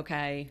feel like,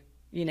 okay,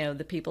 you know,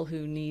 the people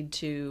who need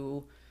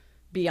to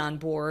be on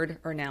board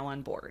are now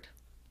on board.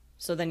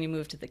 So then you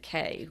move to the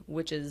K,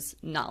 which is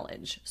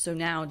knowledge. So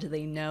now do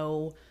they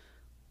know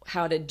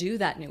how to do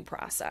that new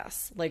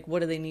process? Like,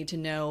 what do they need to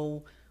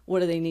know? What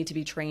do they need to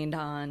be trained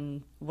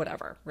on?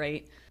 Whatever,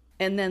 right?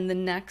 And then the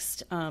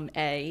next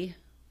A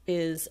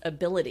is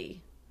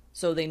ability.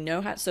 So they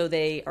know how, so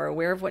they are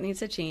aware of what needs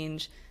to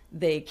change.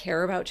 They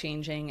care about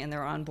changing and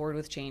they're on board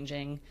with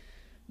changing.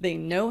 They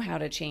know how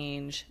to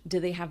change. Do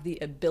they have the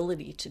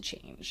ability to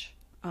change?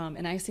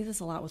 And I see this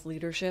a lot with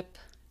leadership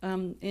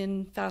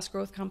in fast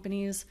growth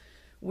companies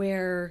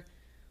where,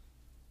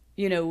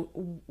 you know,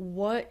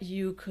 what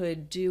you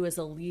could do as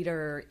a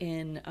leader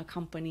in a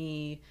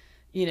company,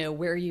 you know,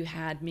 where you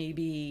had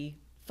maybe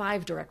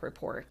 5 direct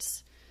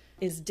reports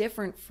is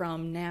different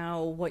from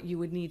now what you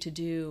would need to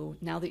do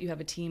now that you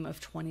have a team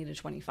of 20 to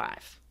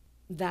 25.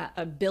 That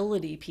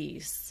ability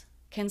piece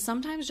can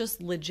sometimes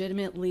just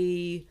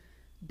legitimately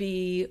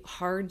be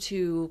hard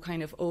to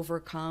kind of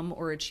overcome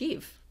or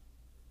achieve.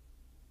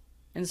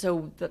 And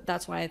so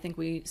that's why I think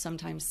we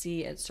sometimes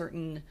see at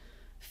certain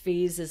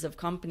phases of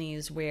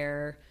companies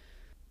where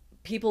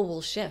people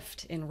will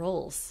shift in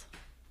roles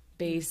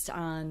based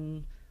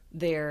on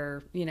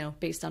their, you know,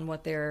 based on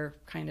what they're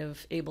kind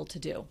of able to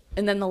do.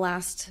 And then the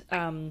last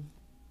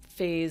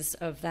phase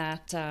of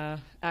that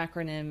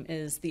acronym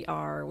is the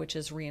R, which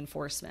is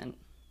reinforcement.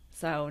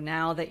 So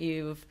now that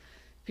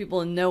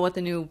people know what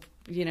the new,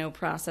 you know,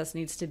 process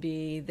needs to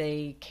be,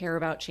 they care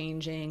about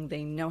changing,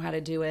 they know how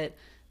to do it,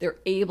 they're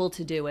able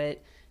to do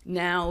it.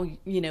 Now,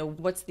 you know,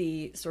 what's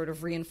the sort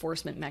of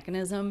reinforcement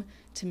mechanism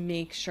to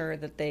make sure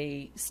that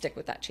they stick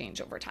with that change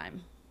over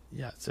time?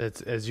 Yes,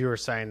 it's as you were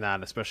saying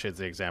that, especially as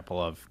the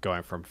example of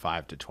going from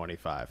 5 to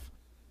 25.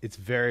 It's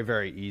very,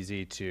 very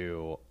easy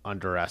to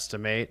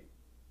underestimate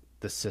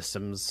the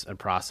systems and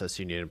process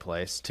you need in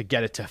place to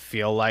get it to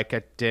feel like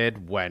it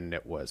did when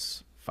it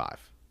was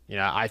 5. You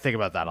know, I think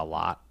about that a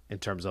lot in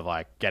terms of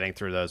like getting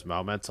through those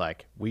moments.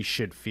 Like we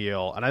should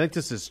feel, and I think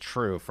this is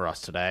true for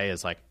us today,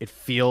 is like it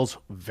feels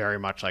very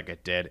much like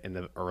it did in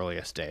the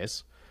earliest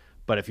days.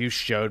 But if you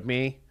showed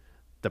me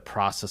the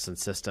process and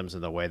systems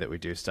and the way that we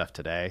do stuff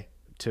today,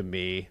 to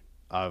me,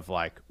 of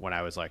like when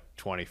I was like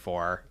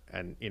 24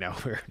 and, you know,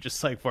 we were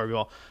just like 4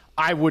 people,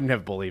 I wouldn't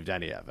have believed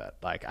any of it.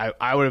 Like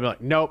I would have been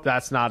like, nope,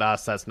 that's not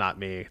us. That's not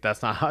me.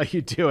 That's not how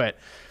you do it.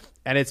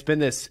 And it's been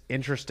this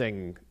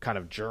interesting kind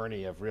of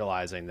journey of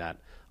realizing that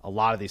a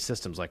lot of these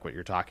systems, like what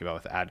you're talking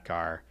about with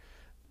AdCar,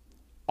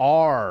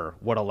 are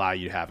what allow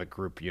you to have a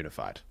group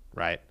unified,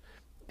 right?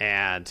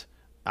 And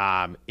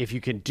if you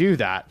can do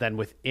that, then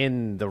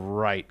within the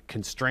right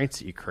constraints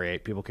that you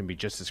create, people can be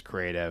just as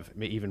creative,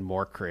 even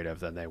more creative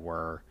than they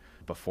were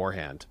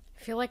beforehand.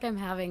 I feel like I'm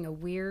having a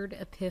weird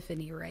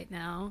epiphany right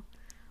now,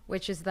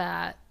 which is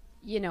that,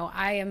 you know,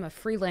 I am a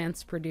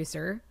freelance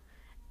producer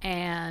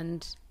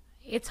and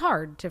it's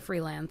hard to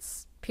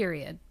freelance,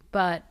 period.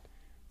 But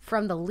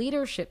from the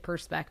leadership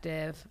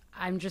perspective,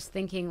 I'm just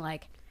thinking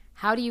like,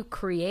 how do you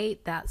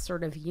create that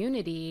sort of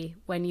unity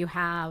when you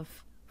have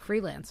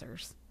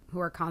freelancers who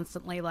are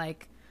constantly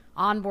like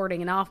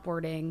onboarding and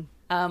offboarding?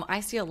 I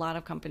see a lot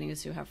of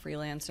companies who have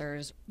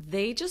freelancers.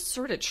 They just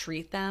sort of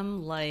treat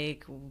them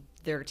like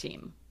their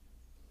team.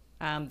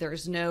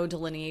 There's no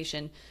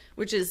delineation,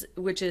 which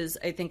is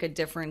I think a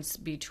difference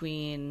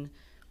between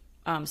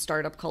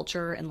startup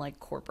culture and like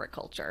corporate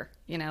culture.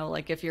 You know,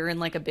 like if you're in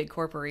like a big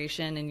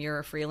corporation and you're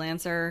a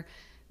freelancer,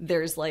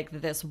 there's like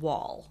this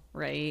wall,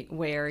 right,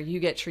 where you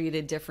get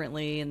treated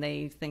differently and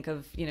they think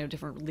of, you know,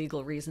 different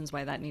legal reasons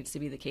why that needs to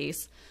be the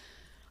case.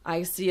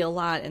 I see a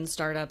lot in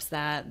startups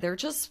that they're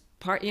just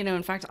part, you know,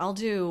 in fact,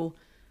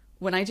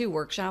 when I do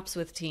workshops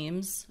with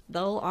teams,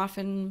 they'll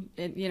often,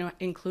 you know,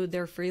 include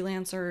their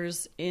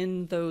freelancers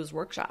in those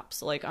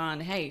workshops, like on,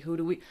 hey,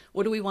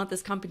 what do we want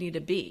this company to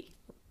be?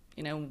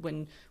 You know,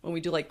 when we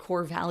do like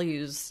core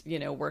values, you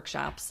know,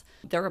 workshops,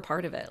 they're a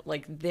part of it.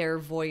 Like their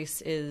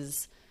voice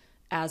is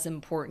as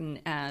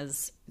important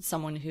as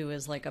someone who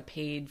is like a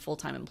paid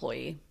full-time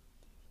employee.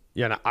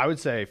 Yeah, and I would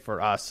say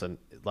for us, and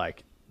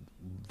like,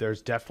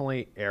 there's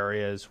definitely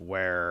areas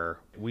where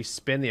we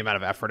spin the amount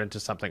of effort into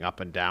something up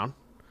and down.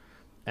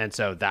 And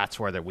so that's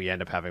where that we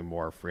end up having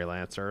more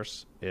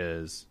freelancers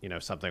is, you know,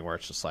 something where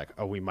it's just like,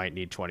 oh, we might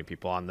need 20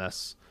 people on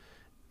this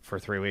for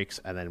 3 weeks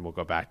and then we'll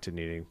go back to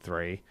needing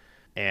 3.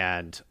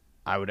 And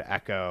I would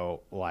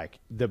echo like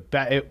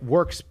it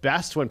works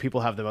best when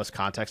people have the most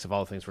context of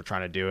all the things we're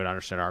trying to do and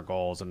understand our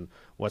goals and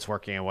what's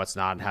working and what's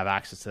not and have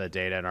access to the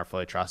data and are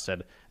fully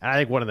trusted. And I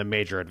think one of the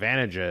major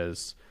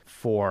advantages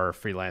for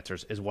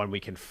freelancers is when we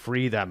can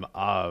free them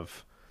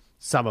of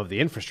some of the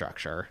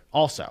infrastructure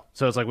also.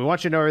 So it's like, we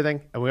want you to know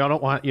everything and we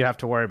don't want you to have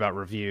to worry about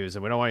reviews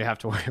and we don't want you to have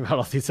to worry about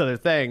all these other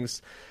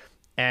things.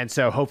 And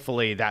so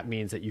hopefully that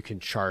means that you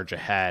can charge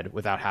ahead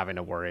without having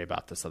to worry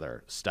about this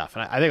other stuff.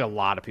 And I think a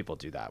lot of people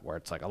do that, where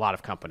it's like a lot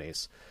of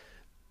companies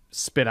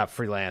spin up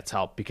freelance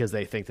help because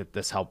they think that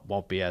this help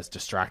won't be as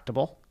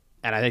distractible.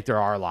 And I think there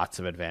are lots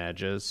of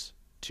advantages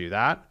to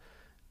that.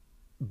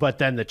 But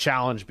then the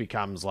challenge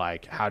becomes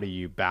like, how do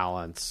you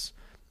balance,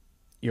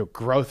 you know,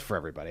 growth for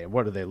everybody and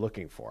what are they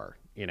looking for?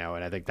 you know,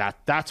 and I think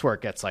that's where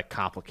it gets like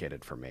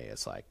complicated for me.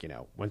 It's like, you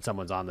know, when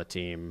someone's on the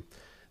team,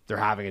 they're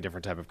having a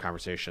different type of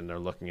conversation. They're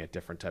looking at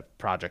different type of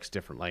projects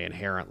differently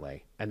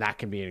inherently. And that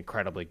can be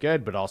incredibly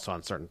good, but also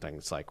on certain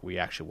things, like we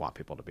actually want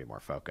people to be more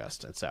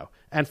focused.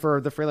 And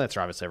for the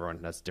freelancer, obviously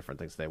everyone has different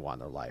things they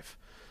want in their life.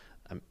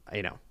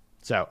 You know,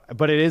 so,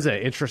 but it is an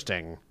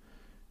interesting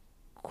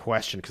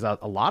question because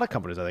a lot of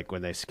companies, I think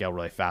when they scale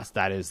really fast,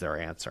 that is their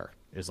answer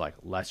is like,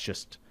 let's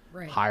just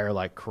hire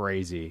like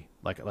crazy,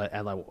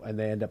 and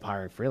they end up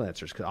hiring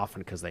freelancers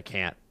because they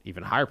can't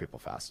even hire people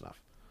fast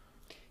enough.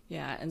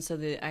 Yeah, and so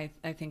I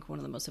think one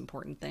of the most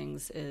important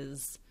things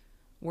is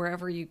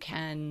wherever you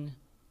can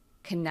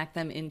connect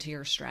them into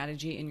your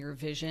strategy and your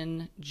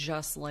vision,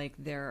 just like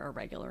they're a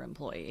regular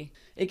employee.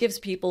 It gives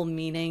people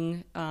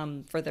meaning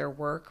for their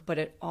work, but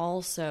it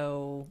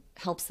also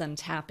helps them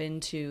tap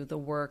into the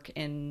work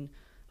in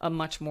a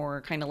much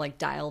more kind of like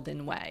dialed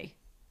in way.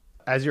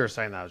 As you were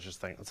saying that, I was just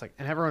thinking, it's like,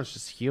 and everyone's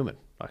just human.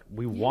 Like,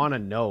 we want to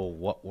know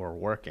what we're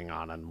working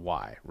on and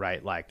why,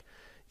 right? Like,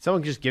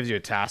 someone just gives you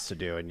a task to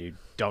do and you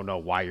don't know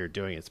why you're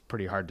doing it. It's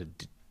pretty hard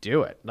to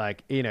do it.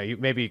 Like, you know,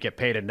 maybe you get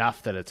paid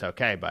enough that it's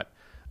okay. But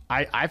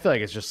I feel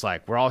like it's just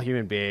like, we're all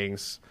human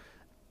beings.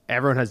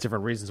 Everyone has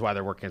different reasons why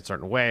they're working in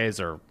certain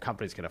ways, or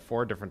companies can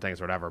afford different things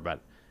or whatever.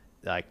 But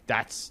like,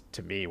 that's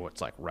to me,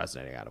 what's like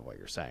resonating out of what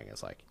you're saying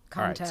is like,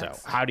 context. All right,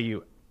 so how do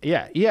you,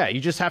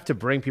 you just have to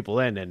bring people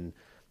in and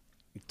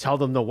tell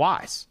them the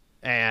whys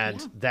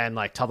and then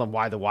like tell them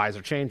why the whys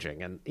are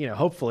changing. And, you know,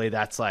 hopefully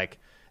that's like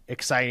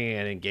exciting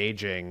and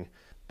engaging,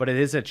 but it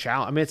is a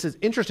challenge. I mean, it's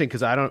interesting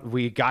because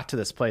we got to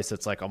this place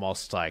that's like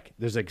almost like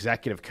there's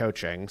executive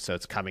coaching. So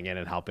it's coming in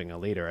and helping a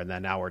leader. And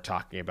then now we're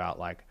talking about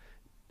like,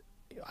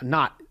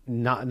 not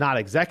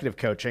executive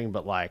coaching,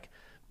 but like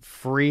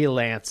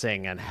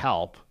freelancing and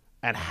help.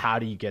 And how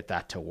do you get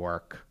that to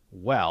work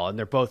well? And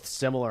they're both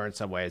similar in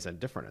some ways and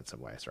different in some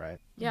ways, right?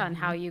 Yeah. And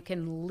how you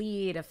can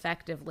lead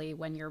effectively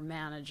when you're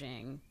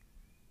managing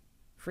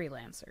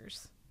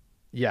freelancers.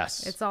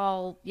 Yes. It's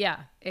all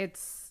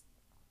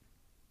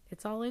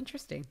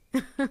interesting.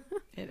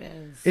 It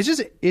is. It's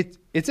just,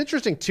 it's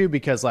interesting too,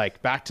 because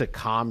like back to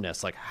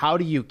calmness, like how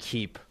do you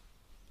keep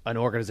an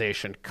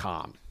organization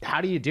calm?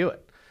 How do you do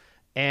it?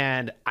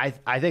 And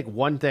I think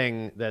one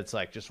thing that's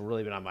like just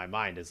really been on my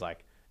mind is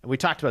like, and we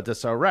talked about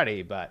this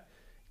already, but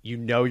you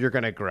know, you're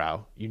going to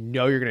grow, you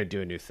know, you're going to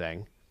do a new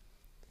thing.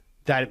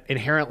 That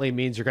inherently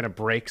means you're going to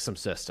break some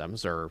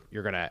systems, or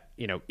you're going to,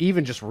 you know,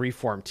 even just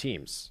reform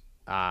teams.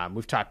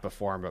 We've talked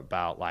before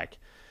about like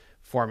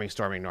forming,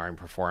 storming, ignoring,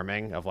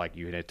 performing, of like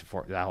you need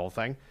to that whole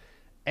thing.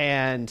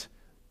 And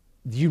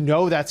you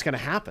know that's going to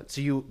happen.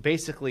 So you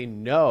basically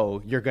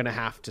know you're going to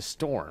have to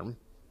storm.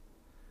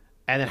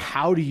 And then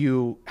how do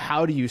you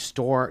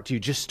storm? Do you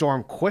just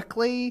storm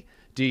quickly?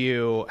 Do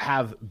you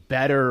have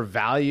better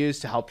values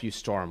to help you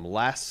storm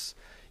less?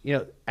 You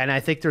know, and I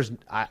think there's,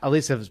 at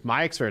least as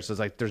my experience is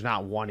like, there's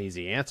not one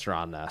easy answer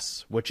on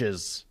this, which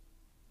is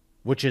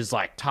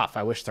like tough.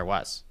 I wish there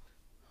was.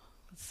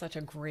 Such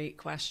a great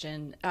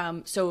question.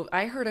 So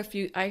I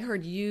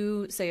heard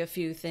you say a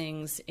few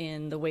things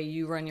in the way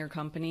you run your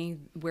company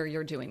where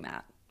you're doing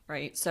that,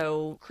 right?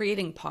 So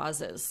creating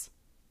pauses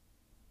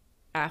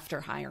after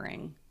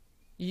hiring,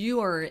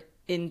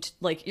 it's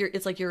like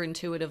you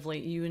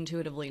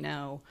intuitively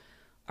know,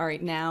 all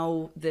right,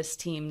 now this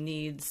team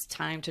needs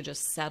time to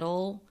just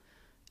settle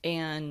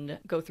and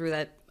go through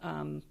that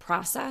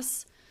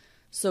process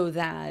so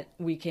that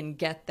we can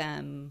get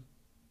them,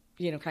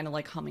 you know, kind of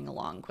like humming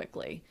along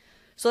quickly.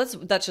 So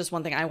that's just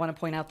one thing I want to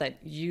point out that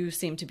you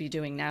seem to be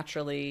doing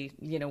naturally,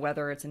 you know,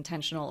 whether it's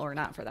intentional or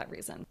not for that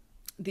reason.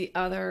 The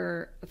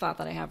other thought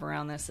that I have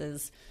around this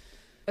is,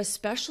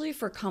 especially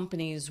for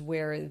companies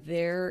where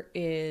there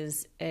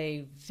is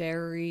a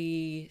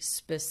very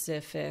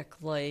specific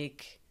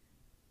like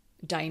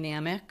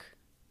dynamic.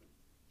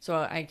 So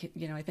I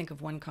think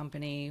of one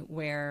company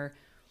where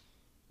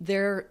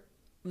they're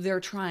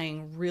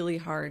trying really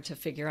hard to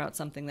figure out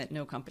something that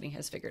no company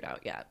has figured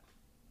out yet.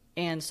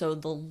 And so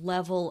the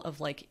level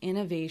of like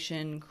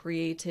innovation,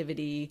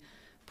 creativity,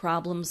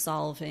 problem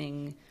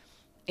solving,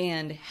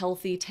 and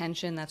healthy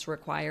tension that's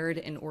required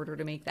in order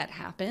to make that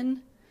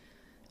happen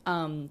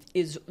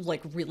is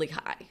like really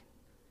high.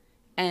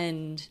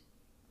 And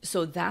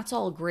so that's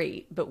all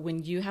great. But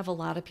when you have a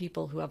lot of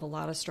people who have a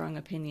lot of strong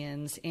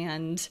opinions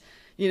and,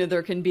 you know,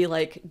 there can be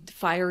like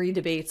fiery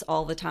debates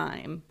all the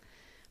time,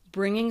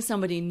 bringing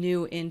somebody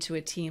new into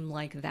a team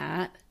like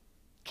that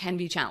can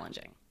be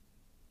challenging.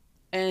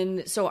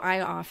 And so I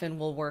often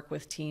will work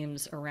with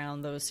teams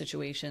around those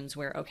situations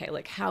where, okay,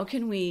 like how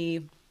can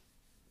we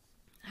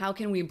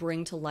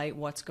bring to light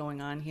what's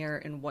going on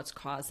here and what's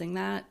causing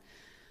that?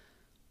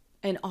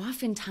 And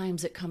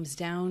oftentimes it comes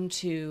down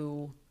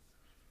to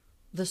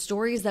the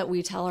stories that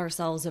we tell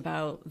ourselves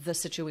about the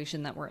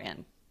situation that we're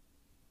in,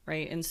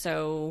 right? And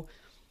so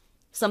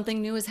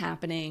something new is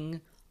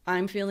happening.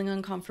 I'm feeling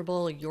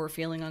uncomfortable. You're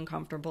feeling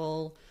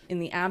uncomfortable. In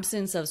the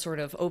absence of sort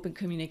of open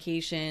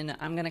communication,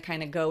 I'm going to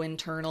kind of go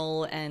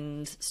internal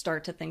and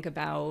start to think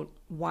about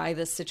why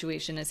this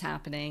situation is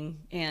happening.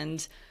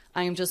 And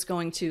I am just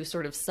going to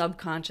sort of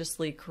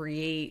subconsciously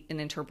create an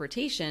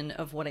interpretation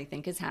of what I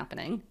think is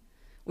happening,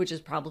 which is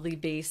probably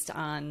based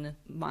on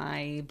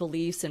my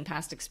beliefs and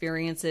past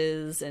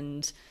experiences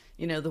and,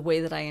 you know, the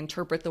way that I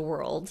interpret the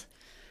world.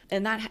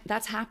 And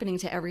that's happening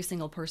to every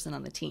single person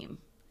on the team.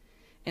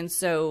 And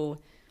so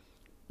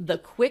the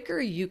quicker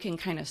you can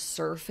kind of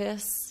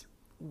surface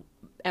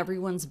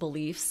everyone's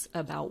beliefs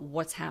about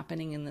what's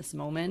happening in this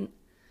moment,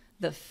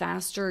 the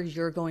faster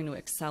you're going to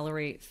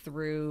accelerate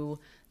through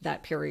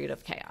that period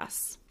of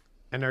chaos.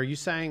 And are you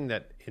saying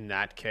that in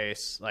that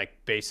case,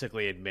 like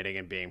basically admitting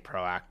and being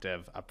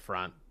proactive up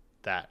front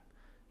that,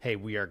 hey,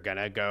 we are going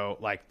to go,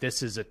 like,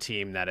 this is a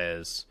team that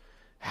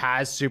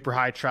has super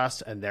high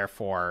trust, and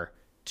therefore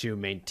to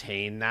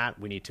maintain that,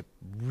 we need to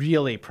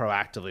really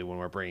proactively, when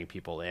we're bringing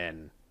people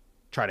in,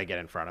 try to get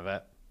in front of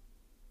it?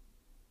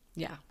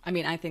 Yeah. I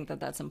mean, I think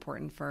that that's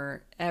important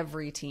for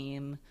every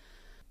team.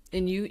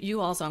 And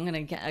you also, I'm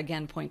going to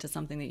again point to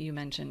something that you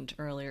mentioned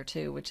earlier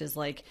too, which is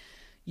like,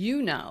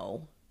 you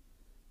know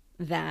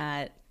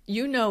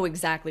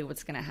exactly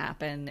what's going to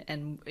happen.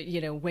 And, you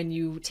know, when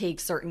you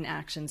take certain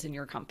actions in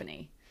your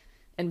company.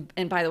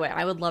 And by the way,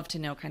 I would love to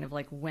know kind of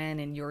like when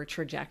in your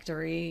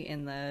trajectory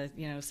in the,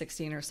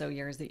 16 or so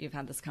years that you've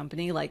had this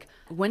company, like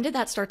when did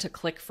that start to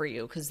click for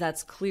you? Because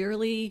that's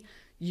clearly,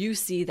 you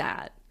see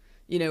that,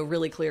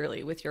 really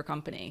clearly with your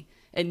company.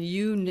 And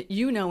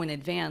you know in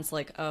advance,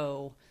 like,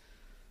 oh,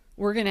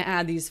 we're going to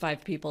add these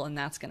 5 people and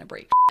that's going to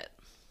break shit,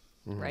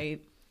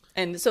 right?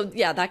 And so,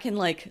 yeah, that can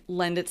like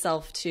lend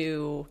itself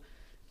to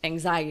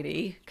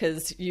anxiety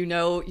because you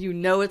know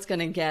it's going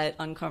to get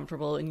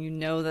uncomfortable and you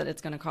know that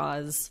it's going to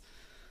cause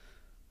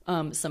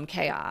some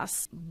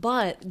chaos.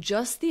 But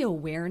just the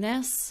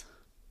awareness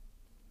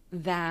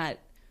that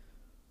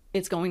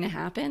it's going to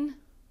happen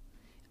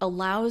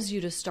allows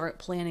you to start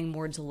planning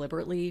more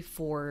deliberately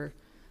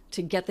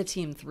to get the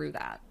team through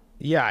that.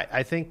 Yeah,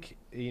 I think,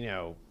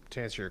 to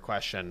answer your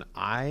question,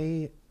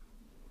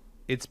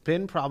 it's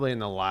been probably in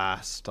the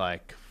last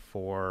like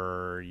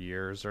 4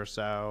 years or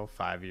so,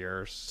 5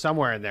 years,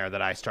 somewhere in there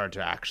that I started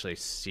to actually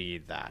see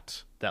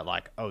that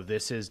like, oh,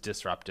 this is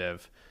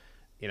disruptive.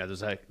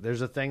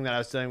 There's a thing that I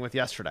was dealing with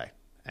yesterday,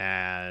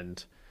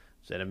 and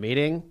I was in a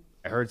meeting.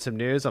 I heard some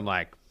news. I'm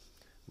like,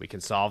 we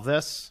can solve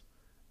this,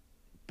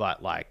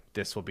 but like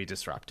this will be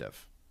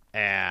disruptive,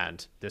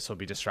 and this will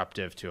be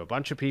disruptive to a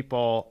bunch of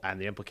people, and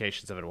the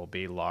implications of it will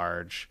be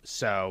large.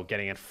 So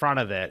getting in front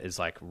of it is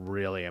like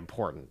really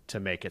important to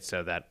make it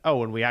so that, oh,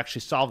 when we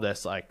actually solve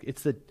this, like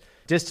it's the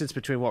distance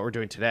between what we're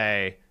doing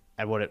today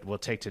and what it will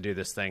take to do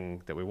this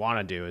thing that we want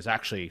to do is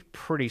actually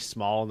pretty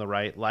small in the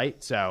right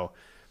light. So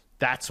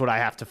that's what I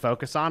have to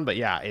focus on. But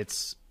yeah,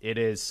 it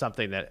is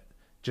something that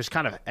just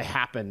kind of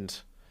happened.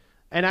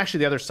 And actually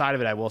the other side of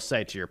it, I will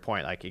say, to your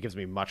point, like it gives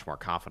me much more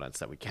confidence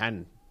that we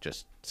can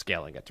just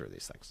scale and get through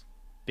these things,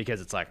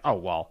 because it's like, oh,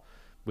 well,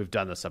 we've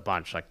done this a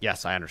bunch. Like,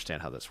 yes, I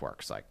understand how this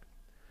works. Like,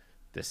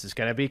 this is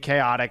going to be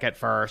chaotic at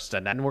first,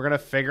 and then we're going to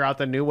figure out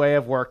the new way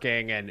of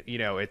working. And,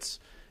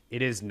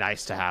 it is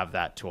nice to have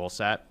that tool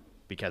set,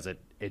 because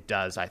it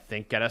does, I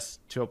think, get us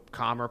to a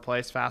calmer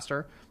place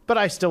faster. But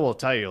I still will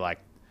tell you, like,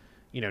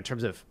 in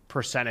terms of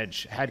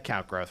percentage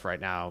headcount growth right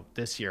now,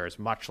 this year is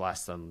much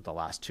less than the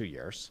last 2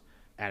 years.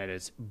 And it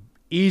is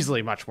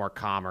easily much more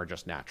calmer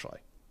just naturally.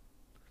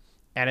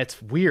 And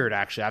it's weird,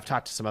 actually. I've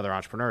talked to some other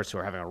entrepreneurs who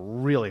are having a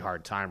really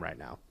hard time right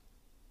now.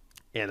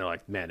 And they're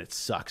like, man, it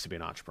sucks to be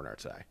an entrepreneur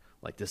today.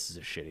 Like, this is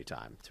a shitty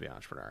time to be an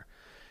entrepreneur.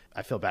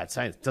 I feel bad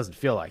saying it doesn't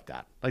feel like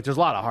that. Like, there's a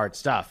lot of hard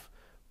stuff,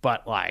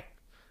 but like,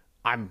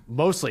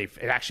 it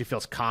actually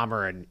feels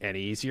calmer and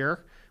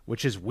easier,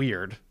 which is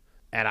weird.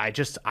 And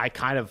I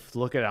kind of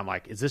look at it, I'm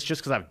like, is this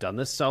just because I've done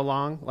this so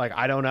long? Like,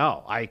 I don't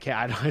know. I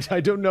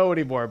don't know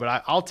anymore,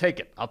 but I'll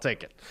take it. I'll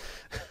take it.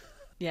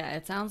 Yeah,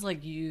 it sounds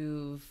like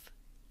you've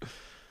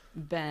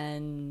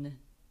been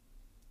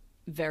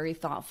very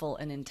thoughtful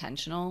and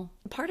intentional.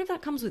 Part of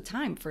that comes with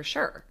time, for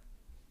sure.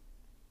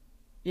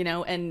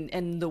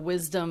 And the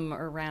wisdom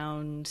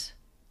around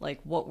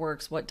like what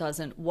works, what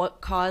doesn't, what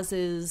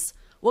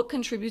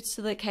contributes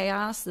to the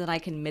chaos that I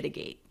can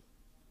mitigate.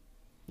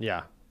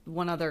 Yeah.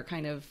 One other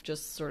kind of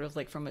just sort of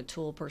like from a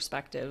tool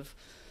perspective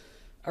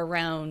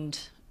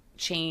around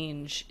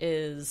change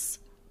is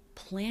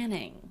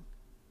planning,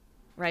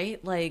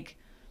 right? Like,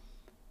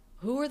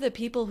 who are the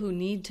people who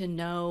need to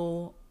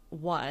know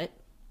what,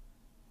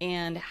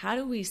 and how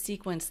do we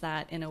sequence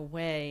that in a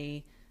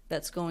way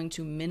that's going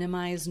to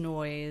minimize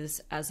noise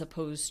as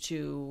opposed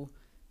to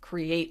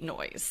create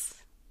noise,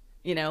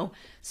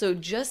 So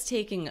just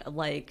taking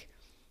like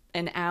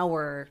an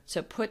hour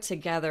to put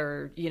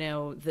together,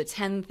 the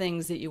 10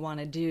 things that you want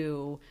to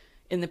do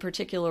in the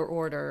particular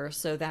order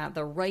so that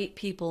the right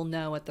people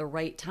know at the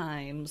right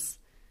times,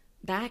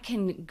 that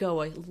can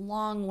go a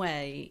long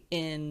way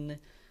in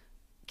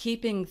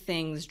keeping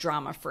things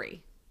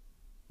drama-free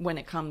when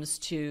it comes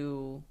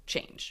to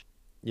change.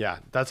 Yeah,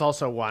 that's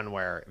also one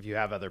where if you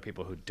have other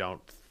people who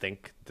don't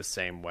think the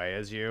same way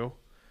as you,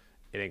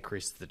 it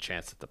increases the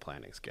chance that the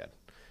planning's good.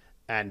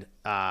 And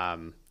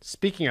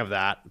speaking of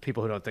that,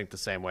 people who don't think the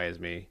same way as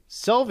me,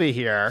 Sylvie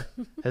here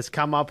has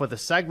come up with a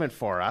segment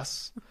for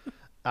us,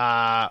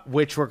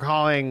 which we're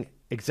calling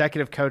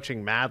Executive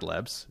Coaching Mad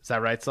Libs. Is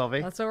that right,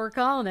 Sylvie? That's what we're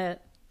calling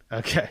it.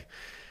 Okay.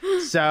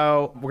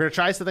 So we're going to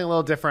try something a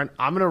little different.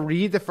 I'm going to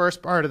read the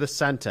first part of the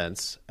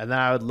sentence, and then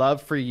I would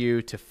love for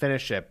you to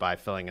finish it by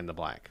filling in the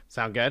blank.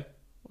 Sound good?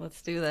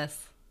 Let's do this.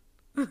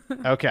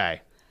 Okay.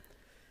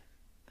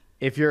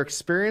 If you're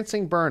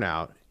experiencing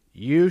burnout,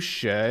 you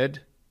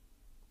should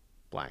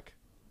blank.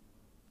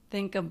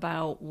 Think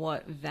about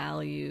what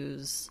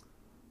values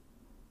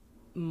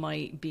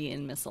might be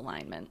in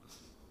misalignment.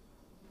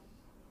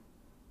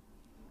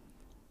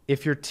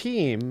 If your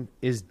team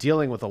is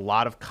dealing with a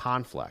lot of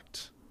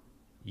conflict,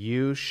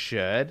 you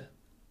should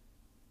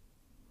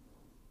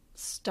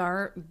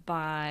start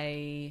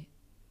by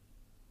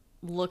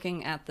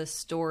looking at the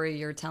story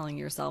you're telling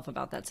yourself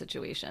about that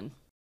situation.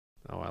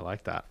 Oh, I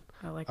like that.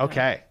 I like that.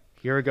 Okay,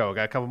 here we go. We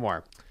got a couple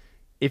more.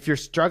 If you're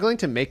struggling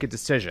to make a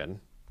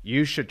decision,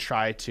 you should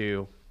try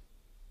to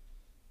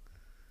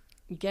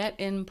get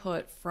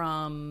input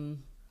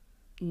from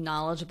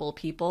knowledgeable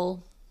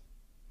people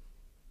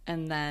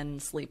and then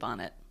sleep on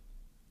it.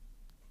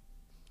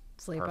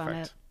 Sleep on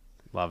it.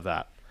 Love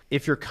that.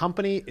 If your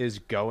company is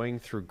going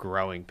through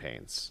growing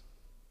pains,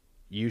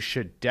 you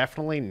should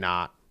definitely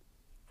not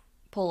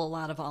pull a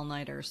lot of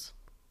all-nighters.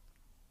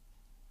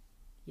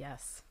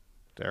 Yes.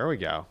 There we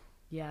go.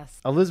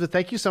 Yes. Elizabeth,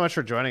 thank you so much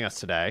for joining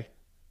us today.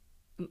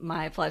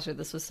 My pleasure.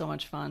 This was so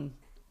much fun.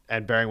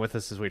 And bearing with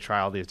us as we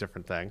try all these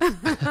different things.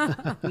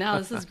 No,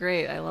 this is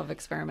great. I love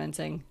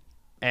experimenting.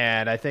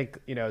 And I think,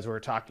 as we were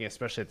talking,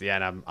 especially at the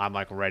end, I'm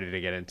like ready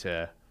to get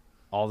into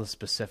all the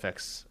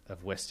specifics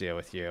of Wistia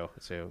with you,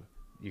 so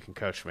you can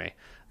coach me.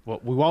 Well,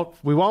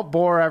 we won't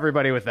bore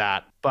everybody with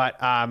that, but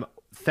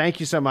thank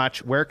you so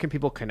much. Where can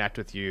people connect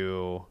with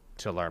you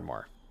to learn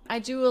more? I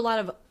do a lot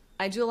of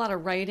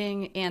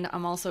writing, and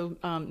I'm also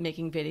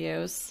making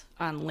videos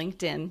on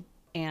LinkedIn.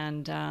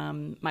 And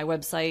my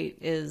website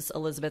is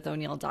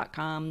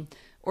elizabethoniel.com,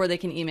 or they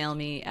can email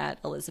me at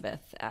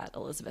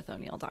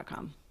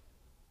elizabeth@elizabethoniel.com.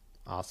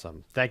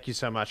 Awesome. Thank you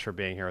so much for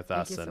being here with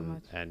us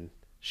and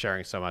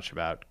sharing so much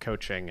about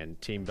coaching and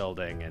team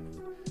building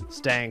and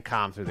staying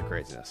calm through the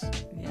craziness.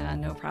 Yeah,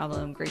 no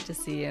problem. Great to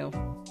see you.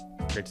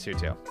 Great to see you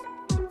too.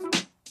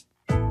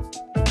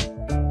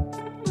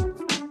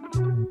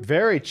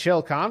 Very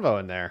chill convo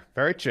in there.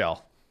 Very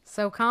chill.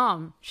 So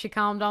calm. She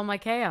calmed all my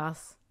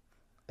chaos.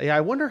 Yeah,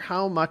 I wonder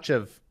how much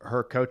of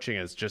her coaching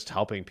is just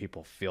helping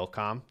people feel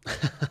calm.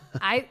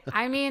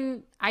 I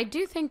mean, I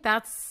do think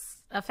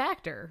that's a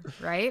factor,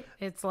 right?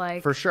 It's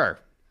like, for sure.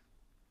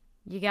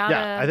 You gotta.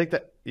 Yeah, I think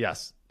that,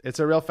 yes, it's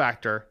a real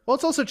factor. Well,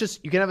 it's also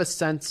just, you can have a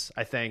sense,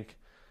 I think,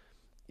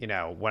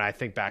 when I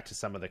think back to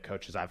some of the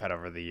coaches I've had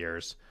over the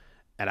years,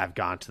 and I've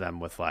gone to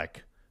them with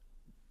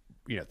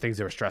things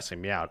that were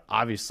stressing me out.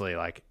 Obviously,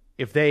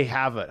 if they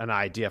have an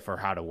idea for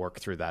how to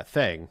work through that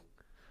thing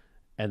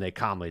and they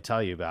calmly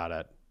tell you about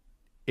it,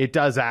 it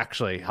does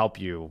actually help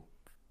you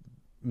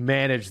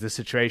manage the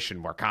situation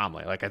more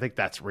calmly. I think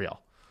that's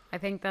real. I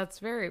think that's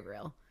very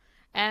real.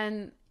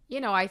 And,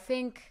 I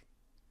think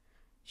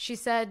she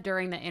said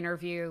during the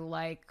interview,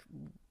 I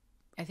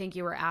think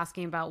you were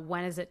asking about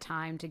when is it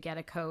time to get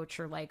a coach,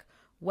 or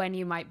when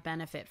you might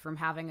benefit from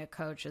having a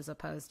coach as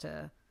opposed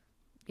to,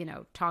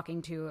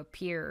 talking to a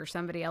peer or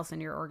somebody else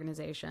in your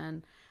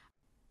organization.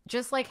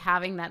 Just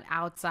having that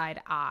outside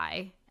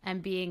eye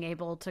and being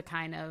able to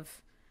kind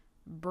of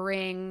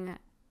bring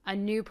a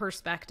new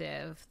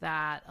perspective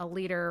that a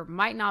leader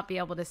might not be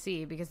able to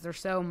see because they're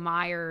so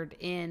mired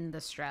in the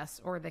stress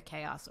or the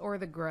chaos or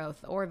the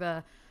growth or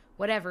the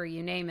whatever,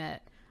 you name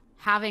it.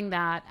 Having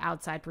that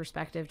outside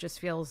perspective just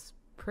feels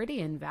pretty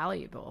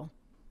invaluable.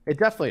 It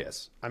definitely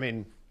is. I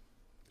mean,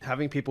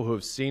 having people who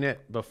have seen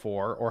it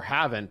before or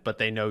haven't, but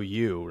they know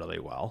you really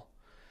well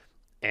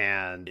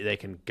and they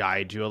can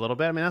guide you a little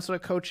bit. I mean, that's what a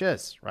coach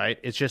is, right?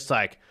 It's just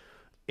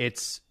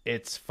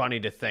it's funny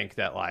to think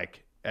that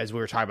as we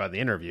were talking about in the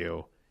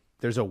interview,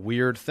 there's a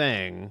weird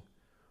thing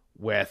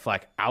with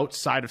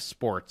outside of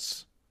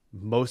sports,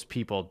 most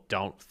people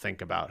don't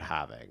think about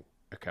having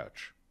a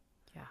coach.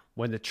 Yeah.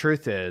 When the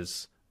truth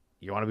is,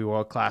 you want to be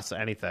world class at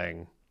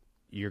anything,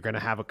 you're going to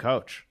have a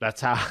coach.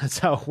 That's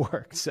how it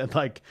works.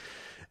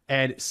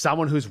 And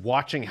someone who's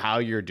watching how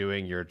you're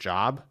doing your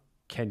job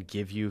can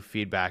give you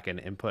feedback and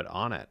input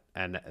on it.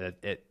 And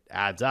it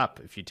adds up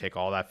if you take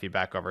all that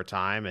feedback over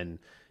time and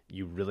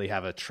you really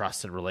have a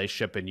trusted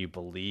relationship and you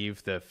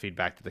believe the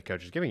feedback that the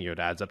coach is giving you, it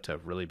adds up to a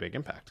really big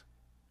impact.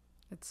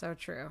 It's so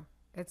true.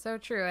 It's so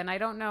true. And I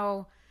don't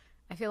know,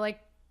 I feel like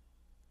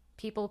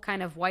people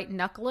kind of white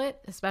knuckle it,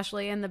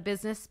 especially in the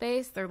business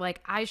space. They're like,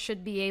 I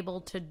should be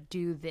able to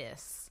do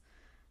this.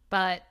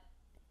 But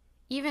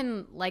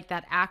even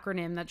that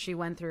acronym that she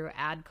went through,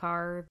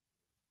 ADCAR,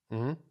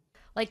 mm-hmm.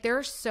 There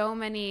are so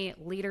many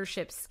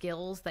leadership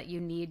skills that you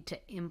need to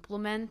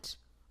implement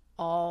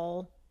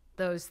all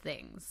those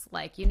things.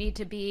 Like, you need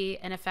to be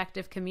an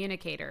effective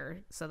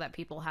communicator so that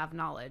people have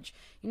knowledge.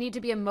 You need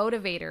to be a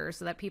motivator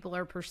so that people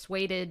are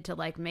persuaded to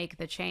like make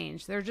the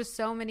change. There are just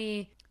so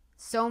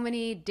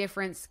many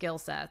different skill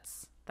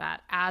sets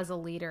that as a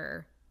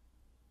leader,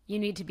 you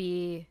need to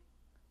be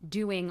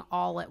doing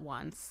all at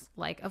once.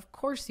 Like, of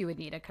course you would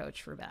need a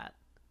coach for that.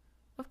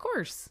 Of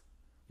course.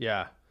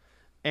 Yeah.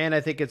 And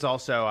I think it's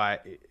also,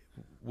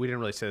 we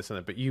didn't really say this in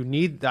it, but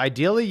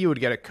ideally you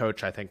would get a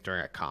coach, I think,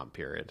 during a calm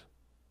period.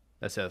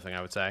 That's the other thing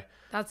I would say.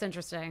 That's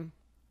interesting.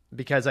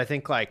 Because I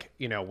think, like,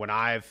 you know, when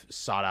I've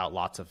sought out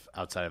lots of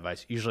outside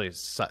advice, usually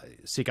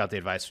seek out the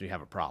advice when you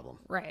have a problem.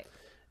 Right.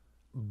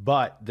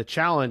 But the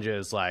challenge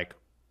is, like,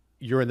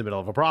 you're in the middle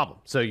of a problem.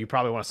 So you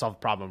probably want to solve the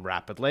problem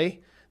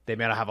rapidly. They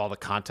may not have all the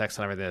context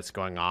and everything that's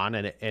going on.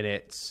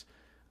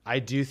 I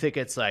do think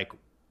it's like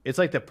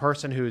the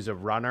person who's a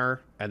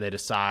runner and they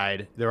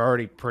decide they're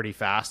already pretty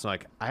fast. And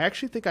like, I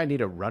actually think I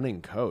need a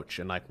running coach.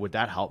 And like, would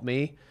that help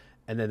me?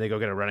 And then they go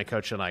get a running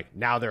coach and like,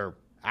 now they're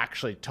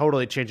actually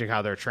totally changing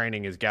how their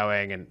training is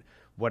going and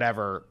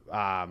whatever.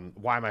 Why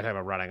am I talking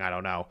about running? I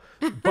don't know.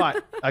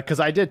 But because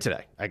I did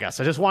today, I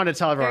guess. I just wanted to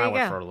tell everyone I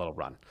went for a little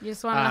run. You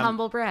just wanted a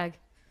humble brag.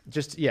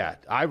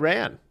 I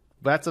ran.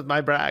 That's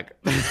my brag.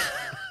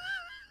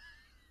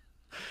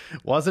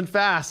 Wasn't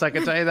fast, I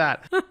can tell you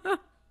that.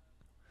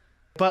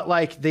 But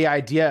like the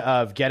idea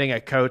of getting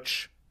a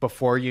coach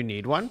before you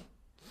need one,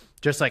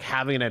 just like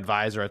having an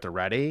advisor at the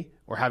ready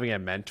or having a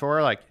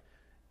mentor, like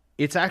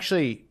it's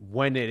actually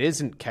when it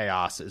isn't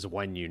chaos is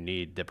when you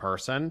need the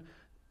person.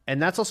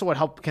 And that's also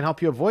what can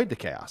help you avoid the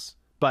chaos.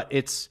 But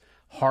it's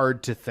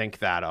hard to think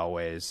that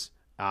always.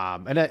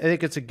 And I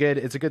think it's a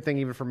good thing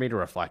even for me to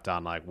reflect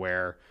on, like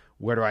where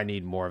do I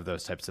need more of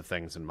those types of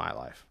things in my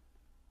life?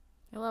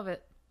 I love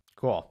it.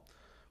 Cool.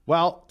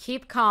 Well,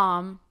 keep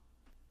calm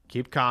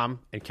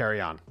and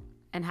carry on.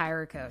 And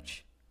hire a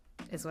coach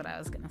is what I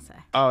was going to say.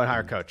 Oh, and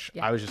hire a coach.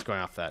 Yeah. I was just going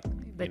off that.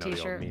 The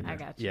t-shirt. I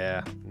got you.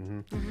 Yeah.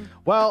 Mm-hmm.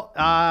 Well,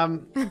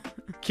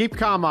 keep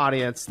calm,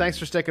 audience. Thanks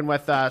for sticking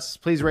with us.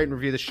 Please rate and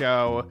review the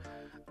show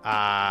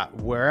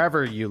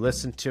wherever you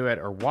listen to it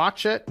or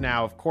watch it.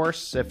 Now, of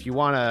course, if you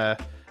want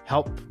to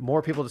help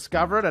more people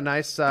discover it, a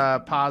nice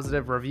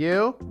positive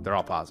review, they're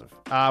all positive,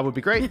 would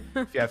be great.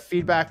 If you have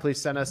feedback,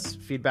 please send us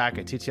feedback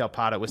at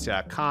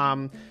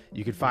ttlpod@wistia.com.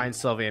 You can find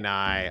Sylvia and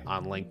I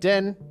on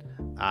LinkedIn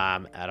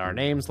at our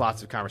names.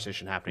 Lots of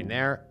conversation happening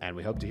there, and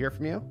we hope to hear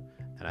from you.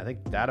 And I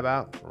think that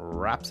about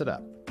wraps it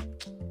up.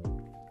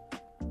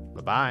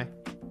 Bye-bye.